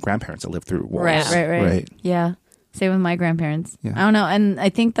 it was my grandparents that lived through war. Right. Yeah. Same with my grandparents. Yeah. I don't know. And I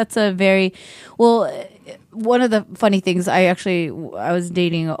think that's a very, one of the funny things, I was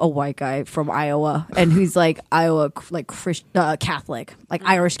dating a white guy from Iowa, and he's like Iowa, like Catholic, like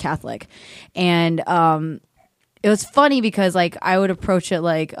Irish Catholic. And it was funny because like I would approach it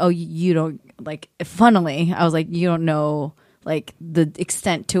like, oh, you don't, like, funnily, I was like, you don't know like the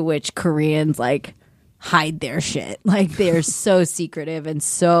extent to which Koreans like hide their shit. Like, they're so secretive and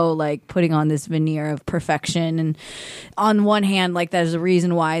so like putting on this veneer of perfection. And on one hand, like, there's a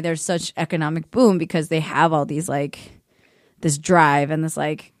reason why there's such economic boom, because they have all these like this drive and this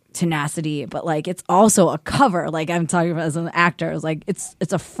like tenacity, but like it's also a cover. Like, I'm talking about as an actor, it's like it's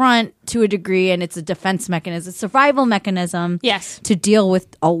a front to a degree, and it's a defense mechanism, a survival mechanism, Yes. to deal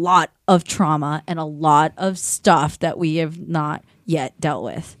with a lot of trauma and a lot of stuff that we have not yet dealt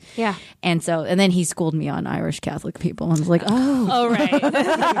with. Yeah. And then he schooled me on Irish Catholic people, and was like, oh. Oh, right.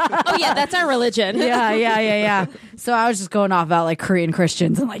 Oh, yeah, that's our religion. Yeah. So I was just going off about like Korean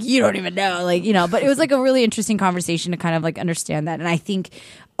Christians, and like, you don't even know, like, you know, but it was like a really interesting conversation to kind of like understand that. And I think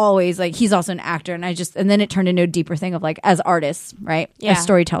always, like, he's also an actor, and then it turned into a deeper thing of like, as artists, right? Yeah. As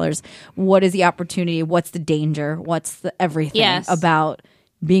storytellers, what is the opportunity? What's the danger? What's the everything about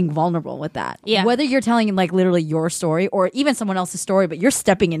being vulnerable with that? Yeah. Whether you're telling like literally your story or even someone else's story, but you're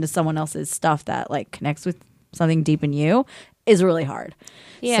stepping into someone else's stuff that like connects with something deep in you, is really hard.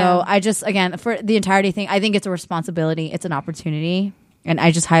 Yeah. So I just, again, for the entirety thing, I think it's a responsibility, it's an opportunity, and I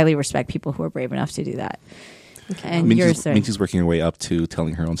just highly respect people who are brave enough to do that. And Minty's working her way up to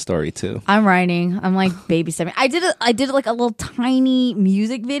telling her own story too. I'm writing. I'm like babysitting. I did like a little tiny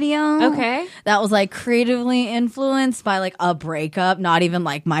music video. Okay. That was like creatively influenced by like a breakup, not even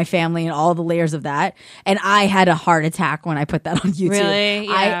like my family and all the layers of that. And I had a heart attack when I put that on YouTube. Really?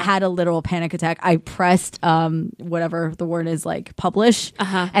 Yeah. I had a literal panic attack. I pressed whatever the word is, like publish,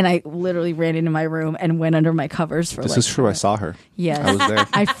 and I literally ran into my room and went under my covers for This like, is true. I saw her. Yes. I was there.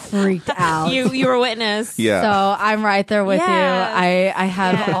 I freaked out. You were witness. Yeah. I'm right there with you. Yes. I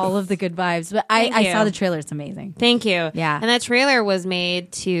have Yes. all of the good vibes, but Thank I you. saw the trailer. It's amazing. Thank you. Yeah. And that trailer was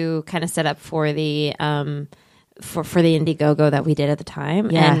made to kind of set up for the for the Indiegogo that we did at the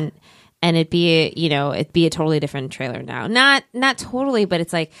time. Yeah. And it'd be a totally different trailer now. Not totally, but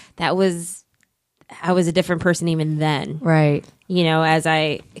it's like I was a different person even then. Right.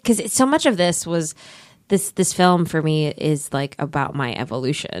 Because so much of this was this film for me is like about my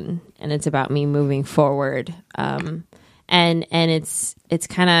evolution, and it's about me moving forward. And it's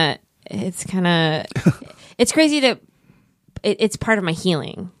kind of it's crazy to it's part of my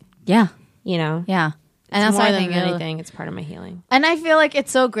healing. Yeah. Yeah. And It's that's more why I than think anything, it's part of my healing. And I feel like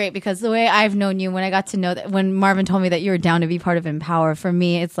it's so great because the way I've known you, when I got to know that, when Marvin told me that you were down to be part of Empower, for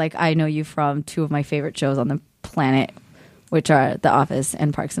me, it's like I know you from two of my favorite shows on the planet, which are The Office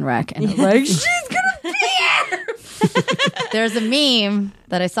and Parks and Rec. And I was like, she's gonna be here. There's a meme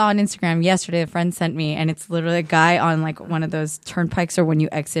that I saw on Instagram yesterday. A friend sent me, and it's literally a guy on like one of those turnpikes or when you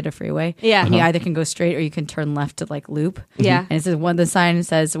exit a freeway. Yeah. And you either can go straight or you can turn left to like loop. Yeah. And it says the sign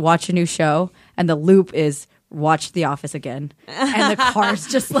says watch a new show, and the loop is watch The Office again. And the car's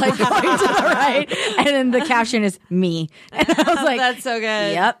just like going to the right. And then the caption is me. And I was like, That's so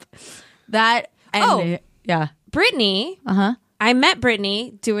good. Yep. That and Oh. yeah. Brittany. Uh-huh. I met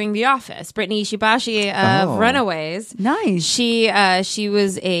Brittany doing The Office. Brittany Ishibashi of Oh. Runaways. Nice. She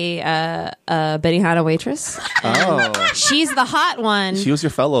was a Benihana waitress. Oh, She's the hot one. she was your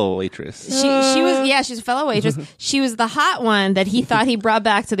fellow waitress. She was she's a fellow waitress. She was the hot one that he thought he brought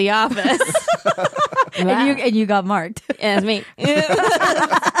back to the office. And you got marked. That's me.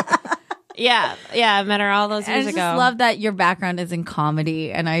 yeah, I met her all those I years just ago. love that your background is in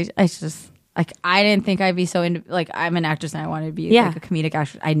comedy, and I just like I didn't think I'd be so into like I'm an actress and I wanted to be like a comedic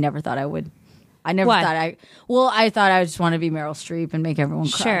actress. I never thought I would. I never What? thought I thought I just want to be Meryl Streep and make everyone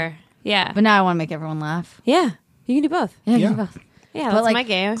cry. Sure. Yeah. But now I want to make everyone laugh. Yeah. You can do both. Yeah, Yeah. you both. Yeah, But, that's like, my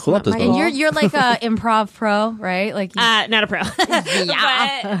game. Cool up does My both. And goal. you're like a improv pro, right? Like you, Not a pro.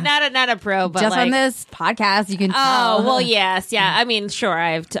 Yeah. But not a pro, but just like, on this podcast, you can tell. Oh well, yes, yeah. I mean, sure.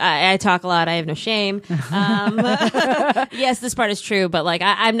 I talk a lot. I have no shame. Yes, this part is true, but like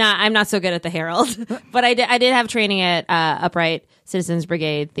I'm not so good at the Herald. But I did have training at Upright Citizens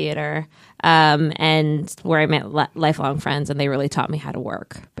Brigade Theater, and where I met lifelong friends, and they really taught me how to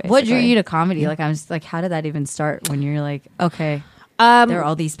work. What drew basically. you to comedy? Like I'm just like, how did that even start? When you're like, okay, there are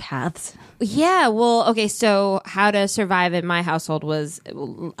all these paths. Yeah, well, okay, so how to survive in my household was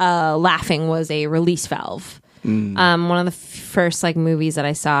laughing was a release valve. One of the first like movies that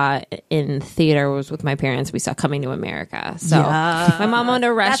I saw in theater was with my parents. We saw Coming to America. So my mom owned a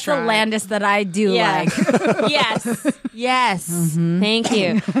That's the restaurant. Landis that I do Yeah. like. yes. Thank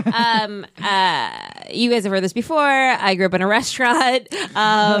you. You guys have heard this before. I grew up in a restaurant.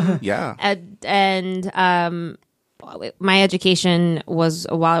 Yeah. And my education was,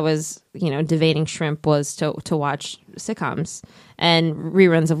 while I was debating shrimp, was to watch sitcoms and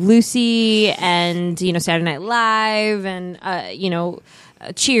reruns of Lucy and Saturday Night Live and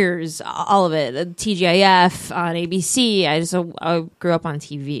Cheers, all of it, TGIF on ABC. I grew up on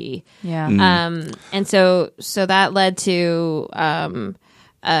TV. Yeah. And so that led to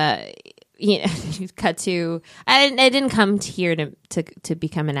cut to I didn't come here to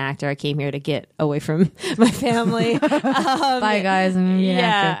become an actor. I came here to get away from my family. Bye, guys. I'm gonna be an Yeah,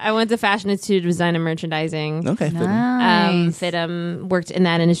 actor. I went to Fashion Institute of Design and Merchandising. Okay. fitting. Nice. Worked in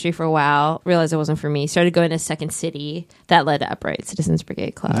that industry for a while. Realized it wasn't for me. Started going to Second City. That led to Upright Citizens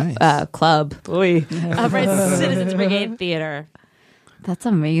Brigade Club. Nice. Club. Upright Citizens Brigade Theater. That's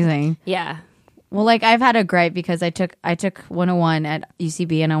amazing. Yeah. Well, like I've had a gripe because I took 101 at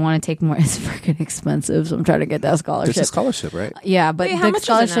UCB and I want to take more. It's freaking expensive, so I'm trying to get that scholarship. Just a scholarship, right? Yeah, but Wait, how the much is it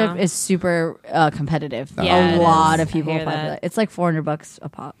scholarship now? is super competitive. Yeah, a it lot is. of people I hear apply for that. that. It's like $400 a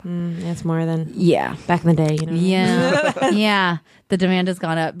pop. That's more than Yeah. back in the day, Yeah. Yeah. The demand has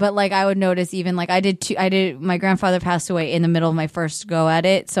gone up. But like I would notice even like my grandfather passed away in the middle of my first go at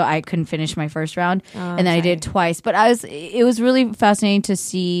it, so I couldn't finish my first round. And then I did it twice. But it was really fascinating to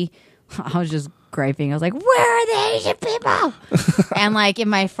see. I was just griping. I was like, where are the Asian people? And like in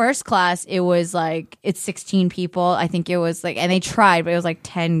my first class, it was like it's 16 people. I think it was like, and they tried, but it was like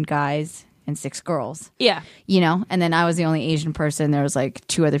 10 guys and 6 girls. Yeah. And then I was the only Asian person. There was like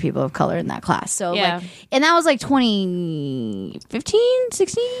 2 other people of color in that class. So Yeah. like, and that was like 2015,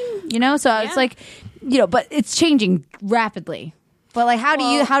 16, so it's like, but it's changing rapidly. But like, how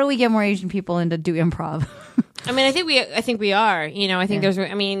do we get more Asian people in to do improv? I mean, I think we are. You know, I think there's.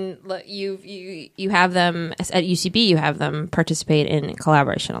 I mean, look, you have them at UCB. You have them participate in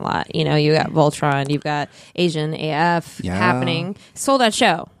collaboration a lot. You know, you got Voltron. You've got Asian AF happening. Sold out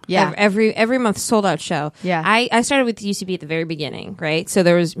show. Yeah. Every month, sold out show. Yeah. I started with UCB at the very beginning, right? So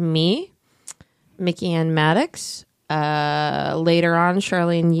there was me, Mickey Ann Maddox. Later on,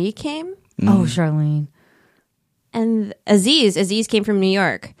 Charlene Yee came. Oh, Charlene. And Aziz came from New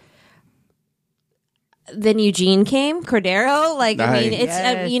York. Then Eugene came, Cordero. Like, I mean, it's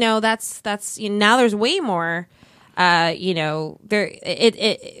Yes. you know, that's now there's way more. You know,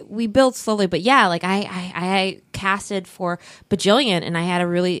 we build slowly, but yeah, like I casted for Bajillion, and I had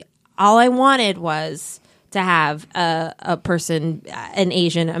all I wanted was to have a person, an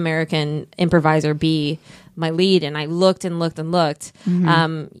Asian American improviser, be my lead, and I looked and looked and looked.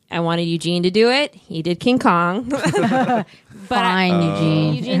 I wanted Eugene to do it. He did King Kong. Fine,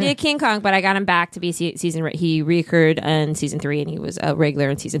 Eugene. Eugene did King Kong, but I got him back to be season. He reoccurred in season 3, and he was a regular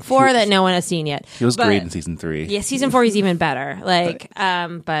in season 4 that no one has seen yet. He was great in season 3. Yeah, season 4 he's even better. Like,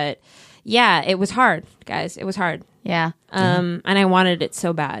 but yeah, it was hard, guys. It was hard. Yeah. And I wanted it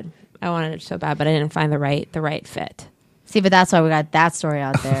so bad. But I didn't find the right fit. See, but that's why we got that story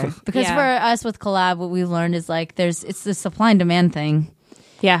out there. Because Yeah. for us with collab, what we learned is like it's the supply and demand thing.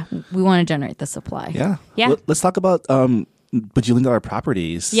 Yeah. We want to generate the supply. Yeah. Yeah. Let's talk about Bajillion Dollar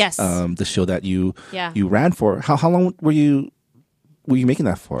Properties. Yes. The show that you Yeah. you ran for. How long were you making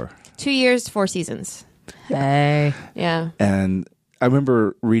that for? 2 years, 4 seasons. Hey. Yeah. And I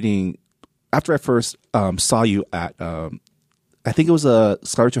remember reading after I first saw you at I think it was a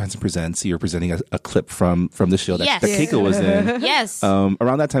Scarlett Johansson Presents. You were presenting a clip from the show that, Yes. that Keiko was in. Yes.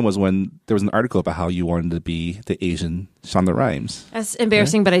 Around that time was when there was an article about how you wanted to be the Asian Shonda Rhimes. That's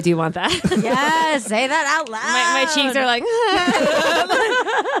embarrassing, but I do want that. Yes, say that out loud. my cheeks are like,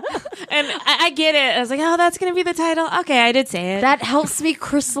 and I get it. I was like, oh, that's going to be the title. Okay, I did say it. That helps me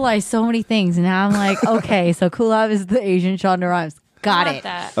crystallize so many things. And now I'm like, okay, so Kulab is the Asian Shonda Rhimes. Got I it. want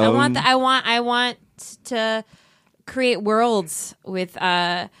that. I want that. I want to create worlds with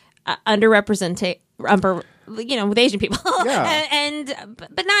underrepresented, with Asian people, Yeah.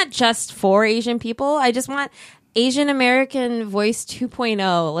 but not just for Asian people. I just want Asian American voice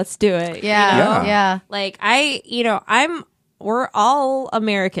 2.0. Let's do it. Yeah. you know? Yeah. Like we're all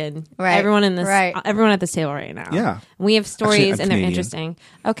American. Right. Everyone in this, Right. everyone at this table right now. Yeah. We have stories Actually, I'm and they're Canadian. interesting.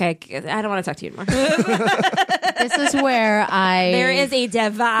 Okay. I don't want to talk to you anymore. This is where There is a put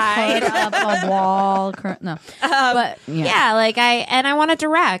divide. up a wall. No. But Yeah, like I want to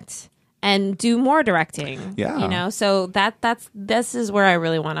direct and do more directing. Yeah. So this is where I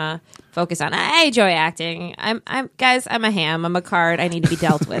really want to focus on. I enjoy acting. I'm a ham. I'm a card. I need to be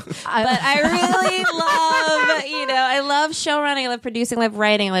dealt with. But I really I love show running. I love producing. I love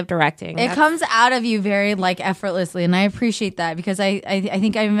writing. I love directing. It comes out of you very like effortlessly, and I appreciate that because I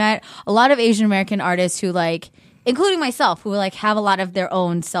think I met a lot of Asian American artists who like, including myself, who like have a lot of their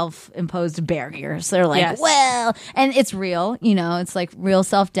own self-imposed barriers. They're like, Yes. well, and it's real, it's like real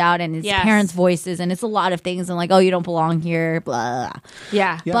self-doubt and it's Yes. parents' voices and it's a lot of things and like, oh, you don't belong here, blah.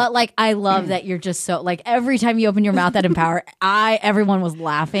 Yeah. But like, I love that you're just so like every time you open your mouth at Empower, everyone was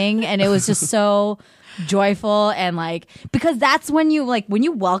laughing and it was just so joyful and like because that's when you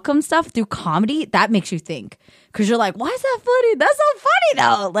welcome stuff through comedy that makes you think because you're like, why is that funny? That's not funny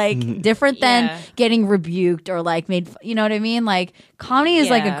though. Like different than Yeah. getting rebuked or like made. You know what I mean? Like comedy is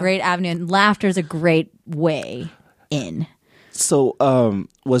like a Yeah. great avenue and laughter is a great way in. So,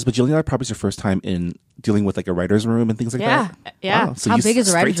 was Bajillion Dollar Properties your first time in dealing with like a writer's room and things like Yeah. that? Yeah. Wow. So How you big is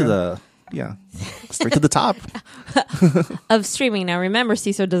a straight writer's to room? straight to the top. Of streaming now. Remember,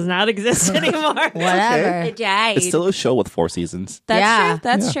 CISO does not exist anymore. Whatever. It died. It's still a show with 4 seasons. That's Yeah. true.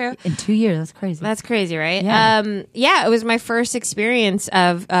 That's true. In 2 years, that's crazy. That's crazy, right? Yeah. It was my first experience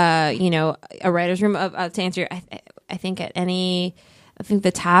of, a writer's room. To answer, I think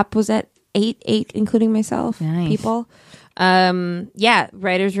the top was at eight, including myself. Nice. People.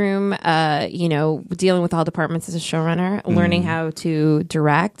 Writer's room. Dealing with all departments as a showrunner, learning how to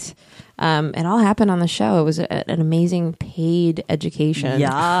direct. It all happened on the show. It was an amazing paid education.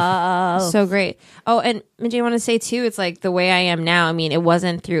 yeah. So great. Oh, and Minji, I want to say too, it's like the way I am now. I mean, it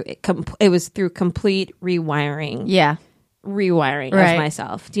wasn't through it was through complete rewiring Yeah. of Right.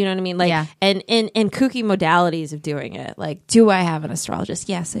 myself. Do you know what I mean? Like, Yeah. and kooky modalities of doing it. Like, do I have an astrologist?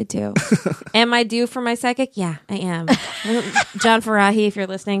 Yes, I do. Am I due for my psychic? Yeah, I am. John Farahi, if you're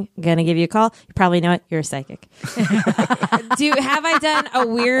listening, I'm gonna give you a call. You probably know it. You're a psychic. Have I done a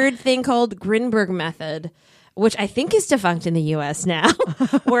weird thing called Grinberg method? which I think is defunct in the U.S. now,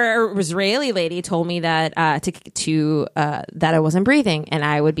 where an Israeli lady told me that that I wasn't breathing, and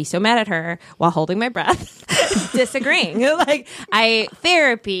I would be so mad at her while holding my breath, disagreeing. Like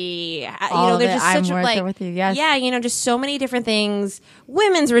therapy, they're just I'm such right like there with you, yes. yeah, just so many different things.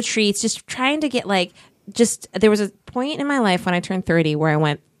 Women's retreats, just trying to get there was a point in my life when I turned 30 where I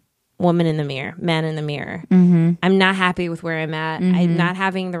went, woman in the mirror, man in the mirror. Mm-hmm. I'm not happy with where I'm at. Mm-hmm. I'm not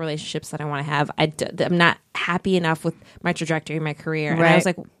having the relationships that I want to have. I'm not happy enough with my trajectory, my career. And I was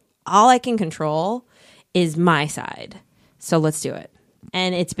like, all I can control is my side. So let's do it.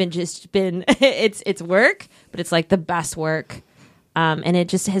 And it's been it's work, but it's like the best work. And it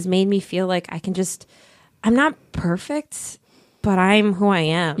just has made me feel like I'm not perfect, but I'm who I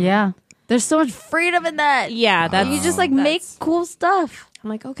am. Yeah. There's so much freedom in that. Yeah. You just make cool stuff. I'm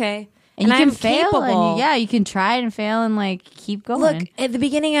like, okay. And you can I'm fail, capable. and you can try and fail and keep going. Look, at the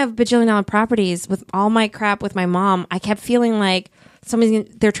beginning of Bajillion Dollar Properties, with all my crap with my mom, I kept feeling like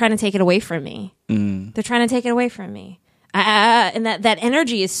they're trying to take it away from me. They're trying to take it away from me. And that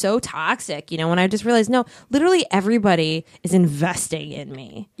energy is so toxic, when I just realized, no, literally everybody is investing in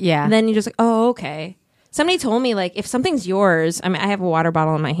me. Yeah. And then you're just like, oh, okay. Somebody told me, if something's yours, I have a water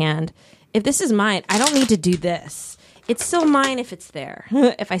bottle in my hand. If this is mine, I don't need to do this. It's still mine if it's there,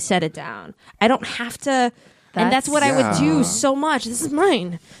 if I set it down. I don't have to. And that's what I would do so much. This is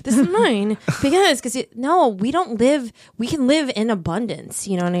mine. This is mine. Because we don't live, we can live in abundance.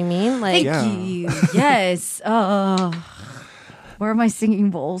 You know what I mean? Thank you. Yes. Oh. Where are my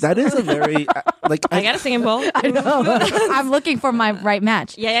singing bowls? That is a very I got a singing bowl. I know. I'm looking for my right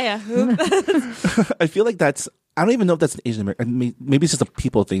match. Yeah. I feel like that's. I don't even know if that's an Asian American. Maybe it's just a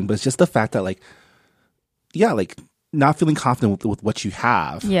people thing, but it's just the fact that not feeling confident with what you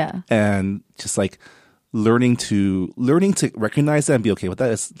have. Yeah. And just learning to recognize that and be okay with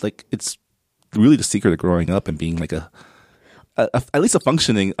that. It's it's really the secret of growing up and being at least a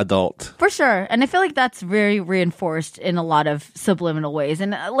functioning adult. For sure. And I feel like that's very reinforced in a lot of subliminal ways.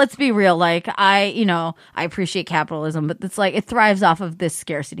 And let's be real, I appreciate capitalism, but it's it thrives off of this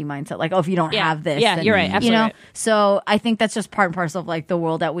scarcity mindset. If you don't have this. Yeah, then, you're right. Absolutely right. So I think that's just part and parcel of the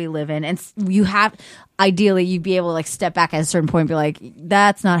world that we live in. And you have, ideally, you'd be able to step back at a certain point and be like,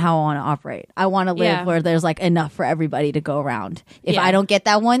 that's not how I want to operate. I want to live where there's enough for everybody to go around. If I don't get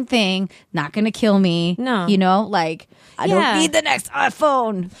that one thing, not going to kill me. No. I don't need the next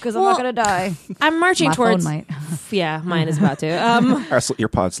iPhone because I'm not going to die. I'm marching My towards. phone might. Yeah, mine is about to. Our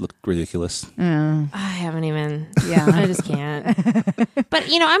earpods look ridiculous. I haven't even. Yeah. I just can't. But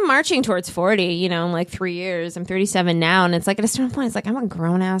I'm marching towards 40. In 3 years, I'm 37 now, and it's at a certain point, it's I'm a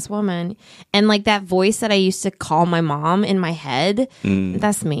grown ass woman, and that voice that I used to call my mom in my head,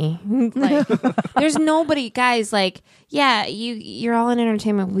 that's me. There's nobody, guys. You're all in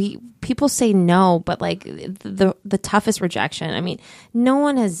entertainment. People say no, but the toughest rejection. I mean, no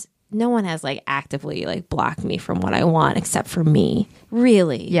one has actively blocked me from what I want except for me.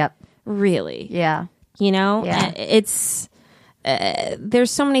 Really? Yep. Really? Yeah. Yeah. It's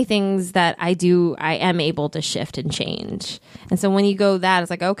there's so many things that I am able to shift and change. And so when you go that,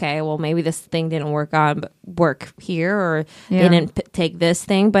 it's okay, well, maybe this thing didn't work here, or they didn't take this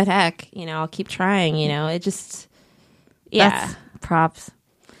thing, but heck, I'll keep trying, it just, That's props.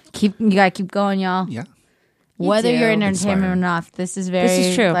 You gotta keep going, y'all. Yeah. Whether do. you're in entertainment Inspiring. or not, this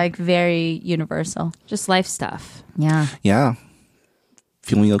is true. Very universal. just life stuff. Yeah. Yeah.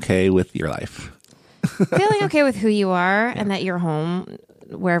 Feeling okay with your life. Feeling okay with who you are and that you're home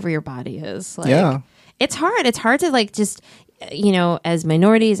wherever your body is. It's hard. It's hard to just, as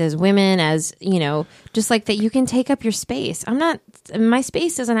minorities, as women, as, just that you can take up your space. My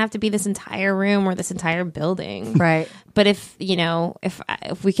space doesn't have to be this entire room or this entire building. Right. But if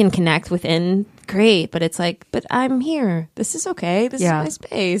we can connect within, great. But it's but I'm here. This is okay. This is my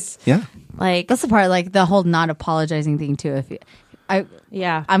space. Yeah. That's the part, the whole not apologizing thing too.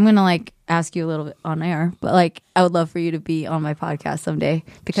 I'm gonna ask you a little bit on air, but I would love for you to be on my podcast someday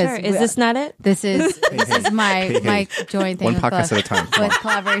because Sure. Is this not it? This is my joint thing. One with podcast at a time. Come with on.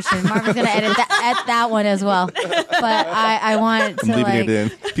 collaboration. Marvin's gonna edit that one as well. But I want to I'm leaving it in.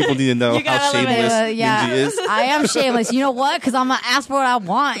 People need to know how gotta leave it shameless yeah, Minji is. I am shameless. You know what? Because I'm gonna ask for what I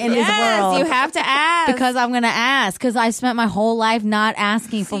want in this world. You have to ask. Because I'm gonna ask. Because I spent my whole life not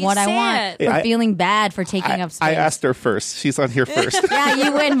asking for you what I say want, it. for I- feeling bad for taking up space. I asked her first. She's on here first. Yeah,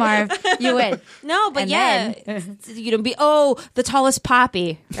 you win, Marv. You win. No, but And you don't be the tallest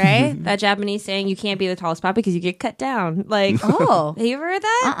poppy, right? That Japanese saying, you can't be the tallest poppy because you get cut down. Oh. have you ever heard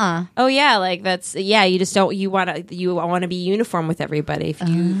that? Uh-uh. Oh yeah, that's you just don't you want to be uniform with everybody. If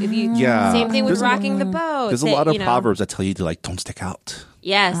you Yeah. same thing with There's a- rocking the boat. There's a lot of proverbs that tell you to don't stick out.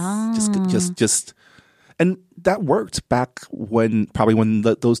 Yes, Just and that worked back when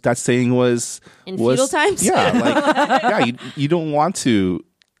that saying was In feudal times? Yeah, like you don't want to,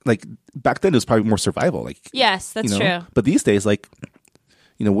 like, back then it was probably more survival. Like, Yes, that's true. But these days, like,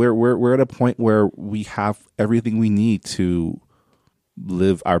 we're at a point where we have everything we need to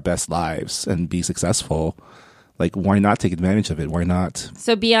live our best lives and be successful. Like, why not take advantage of it? Why not?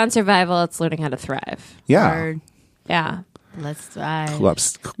 So beyond survival, it's learning how to thrive. Yeah. Word. Yeah. Let's try.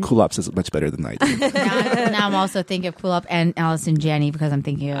 Cool-Ups is much better than I do. Now I'm also thinking of Cool Up and Allison Janney because I'm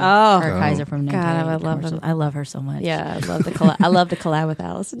thinking of her Kaiser from Nintendo. God, I love commercials. her. I love her so much. Yeah, I love the collab. I love the collab with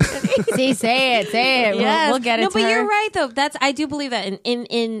Allison. See, say it. Yes. We'll get it. No, to but her. you're right though. I do believe that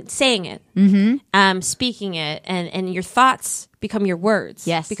in saying it, speaking it, and your thoughts become your words.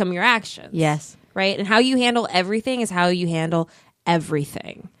 Yes. Become your actions. Yes. Right, and how you handle everything is how you handle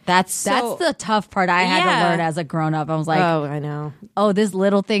everything. That's the tough part I had to learn as a grown up. I was like, Oh, I know. this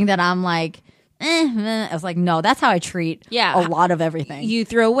little thing that I'm like, I was like, no, that's how I treat Yeah. a lot of everything. You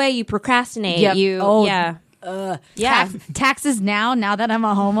throw away. You procrastinate. Yep. You. Oh, yeah. Taxes now that I'm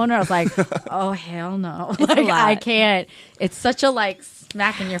a homeowner, I was like, oh hell no. Like, a lot. I can't. It's such a like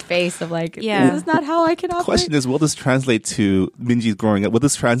smack in your face of like, Yeah. this is not how I can operate. Question is, will this translate to Minji's growing up? Will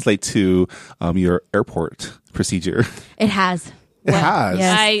this translate to your airport procedure? It has. It has.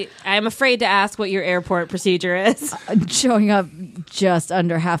 yes. I'm afraid to ask what your airport procedure is. Showing up just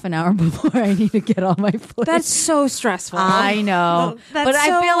under half an hour before I need to get on my flight. That's so stressful. I know. That's But I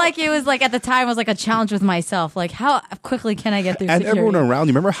so- feel like it was like at the time it was like a challenge with myself. Like how quickly can I get through And security? everyone around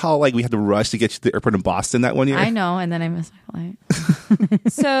you. Remember how like we had to rush to get to the airport in Boston that one year? I know, and then I missed my flight.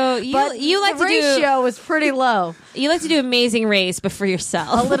 So you like the to do ratio was pretty low. you like to do Amazing Race, but for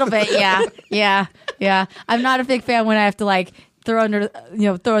yourself. A little bit, yeah. I'm not a big fan when I have to like throw under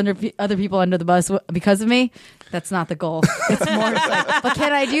other people under the bus because of me. That's not the goal. It's more like, but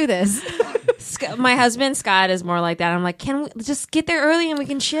can I do this? My husband Scott is more like that. I'm like, can we just get there early and we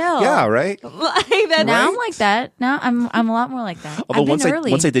can chill? Yeah, right. Like that. Now I'm like that. Now I'm a lot more like that. Although I've been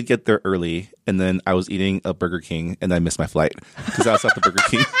early. once I did get there early, and then I was eating a Burger King, and I missed my flight because I was at the Burger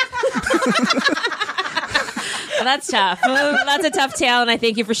King. Well, that's tough. That's a tough tale, and I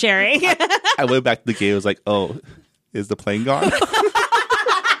thank you for sharing. I went back to the gate. I was like, "Oh, is the plane gone?"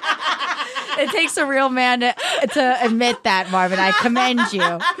 It takes a real man to admit that, Marvin. I commend you.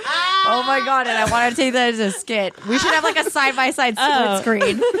 Oh my god! And I want to take that as a skit. We should have like a side-by-side split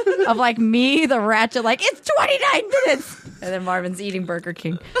screen of like me, the ratchet, like it's 29 minutes, and then Marvin's eating Burger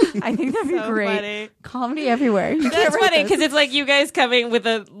King. I think that'd be So great. funny. Comedy everywhere. You That's can't write funny this. because it's like you guys coming with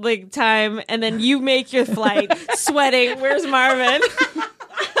a like time, and then you make your flight, sweating. Where's Marvin?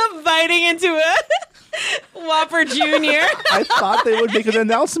 Biting into a Whopper Junior. I thought they would make an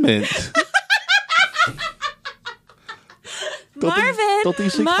announcement. Don't they- Marvin, don't they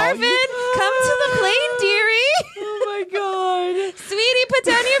usually call Marvin, you? come to the plane, dearie. Oh my god! Sweetie, put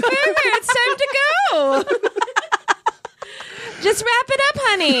down your burger. It's time to go. Just wrap it up,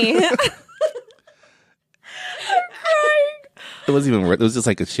 honey. It wasn't even worth. It was just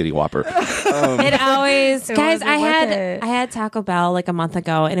like a shitty Whopper. It always, It guys. wasn't I worth it. had Taco Bell like a month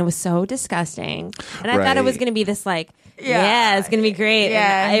ago, and it was so disgusting. And I thought it was Right. going to be this like, Yeah. it's going to be great.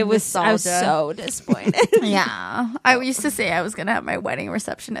 Yeah, and I was so nostalgia. disappointed. Yeah, I used to say I was gonna have my wedding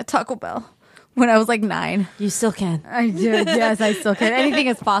reception at Taco Bell when I was like 9. You still can. I did. Yes, I still can. Anything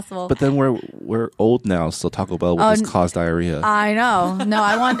is possible. But then we're old now, so Taco Bell will just cause diarrhea. I know. No,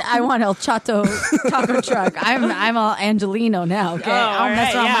 I want El Chato taco truck. I'm a Angelino now. Okay, I don't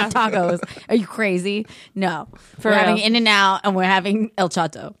mess all around right, with tacos. Are you crazy? No, we're real. having In and Out, and we're having El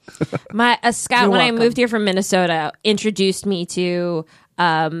Chato. My Scott, You're when I welcome. moved here from Minnesota, introduced me to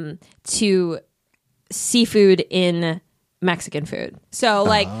seafood in Mexican food. So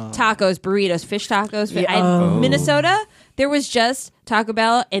like tacos, burritos, fish tacos. Minnesota, there was just Taco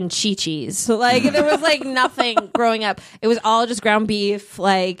Bell and Chi-Chi's. So like there was like nothing growing up. It was all just ground beef,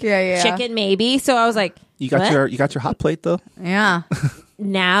 like chicken maybe. So I was like, You got what? your hot plate though. Yeah,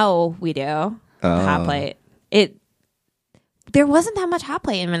 Now we do hot plate. There wasn't that much hot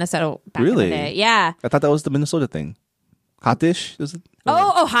plate in Minnesota back Really? in the day. Yeah. I thought that was the Minnesota thing. Hot dish? Is it?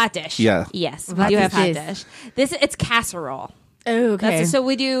 Oh, hot dish. Yeah. Yes, we Hot do have hot dishes. dish. It's casserole. okay. So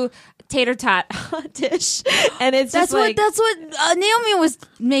we do tater tot hot dish, and it's That's just like, what Naomi was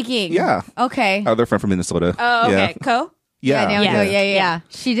making. Yeah. Okay. Oh, they're from Minnesota. oh, okay, Yeah. Co. Yeah. Naomi, Yeah. yeah.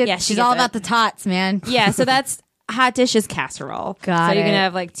 She did. Yeah, she she's gets all it. about the tots, man. Yeah, so that's hot dish is casserole. Got so you're it. gonna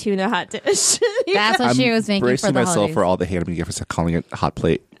have like tuna hot dish. That's what she was making for bracing the myself holidays. for all the hate I'm gonna get for calling it hot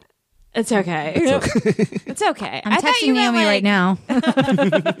plate. It's okay. It's okay. I'm I thought you texting meant, Naomi right now. I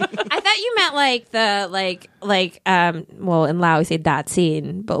thought you meant like the well in Lao we say dat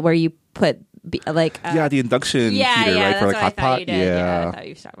scene, but where you put the induction heater, right, that's for what like I hot thought pot. you did. I thought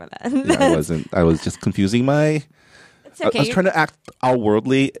you were talking about that. Yeah, I wasn't. I was just confusing my. It's okay. I was trying to act all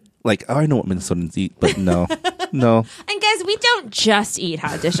worldly, like, oh, I know what Minnesotans eat, but no. And guys, we don't just eat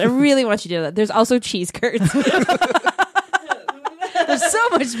hot dish. I really want you to know that. There's also cheese curds. There's so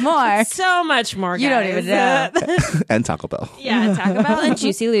much more. So much more, guys. You don't even know. And Taco Bell. Yeah, Taco Bell and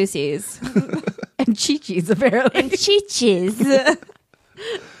Juicy Lucy's. And Chi-Chi's, apparently. And Chi-Chi's.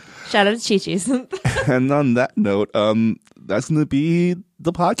 Shout out to Chi-Chi's. And on that note, that's going to be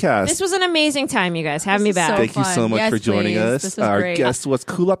the podcast. This was an amazing time, you guys. Have me back. Thank you so fun. much Yes, for joining please. us. This was Our great. guest was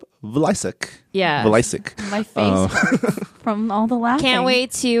Kulap Velisek. Yeah. Velisek. My face hurts from all the laughing. Can't wait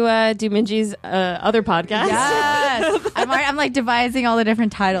to do Minji's other podcast. Yes. I'm like devising all the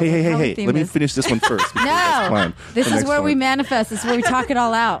different titles. Hey, How we hey. theme Let me this. finish this one first. before the next No. one. This The is next where we one. manifest. This is where we talk it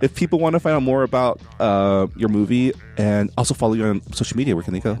all out. If people want to find out more about your movie and also follow you on social media, where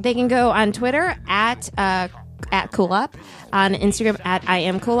can they go? They can go on Twitter at Coolup, on Instagram at I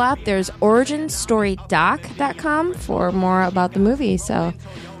am Coolup. There's originstorydoc.com for more about the movie. So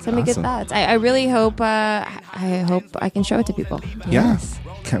send me good Awesome. thoughts. I really hope I hope I can show it to people. Yeah.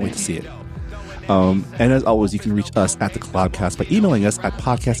 Can't wait to see it. And as always, you can reach us at the Collabcast by emailing us at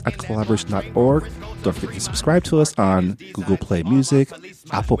podcast@collaboration.org. Don't forget to subscribe to us on Google Play Music,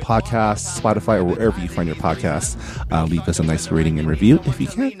 Apple Podcasts, Spotify, or wherever you find your podcasts. Leave us a nice rating and review if you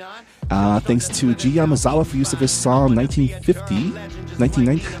can. Thanks to G. Yamazawa for use of his song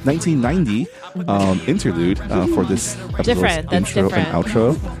 1990 interlude for this episode's Different. That's intro different. and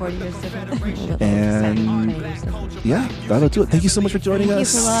outro. 40 years different. And yeah, that'll do it. Thank you so much for joining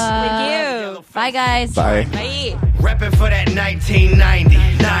us. Thank you. Bye, guys. Bye. Bye. Reppin' for that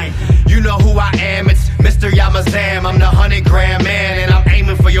 1999. You know who I am, it's Mr. Yamazam. I'm the 100-gram man, and I'm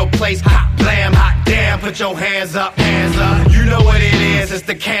aiming for your place. Hot blam, hot damn, put your hands up, hands up. You know what it is, it's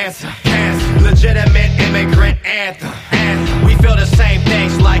the cancer. Legitimate immigrant anthem. We feel the same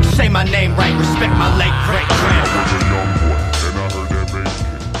things like, say my name right, respect my late great grandpa.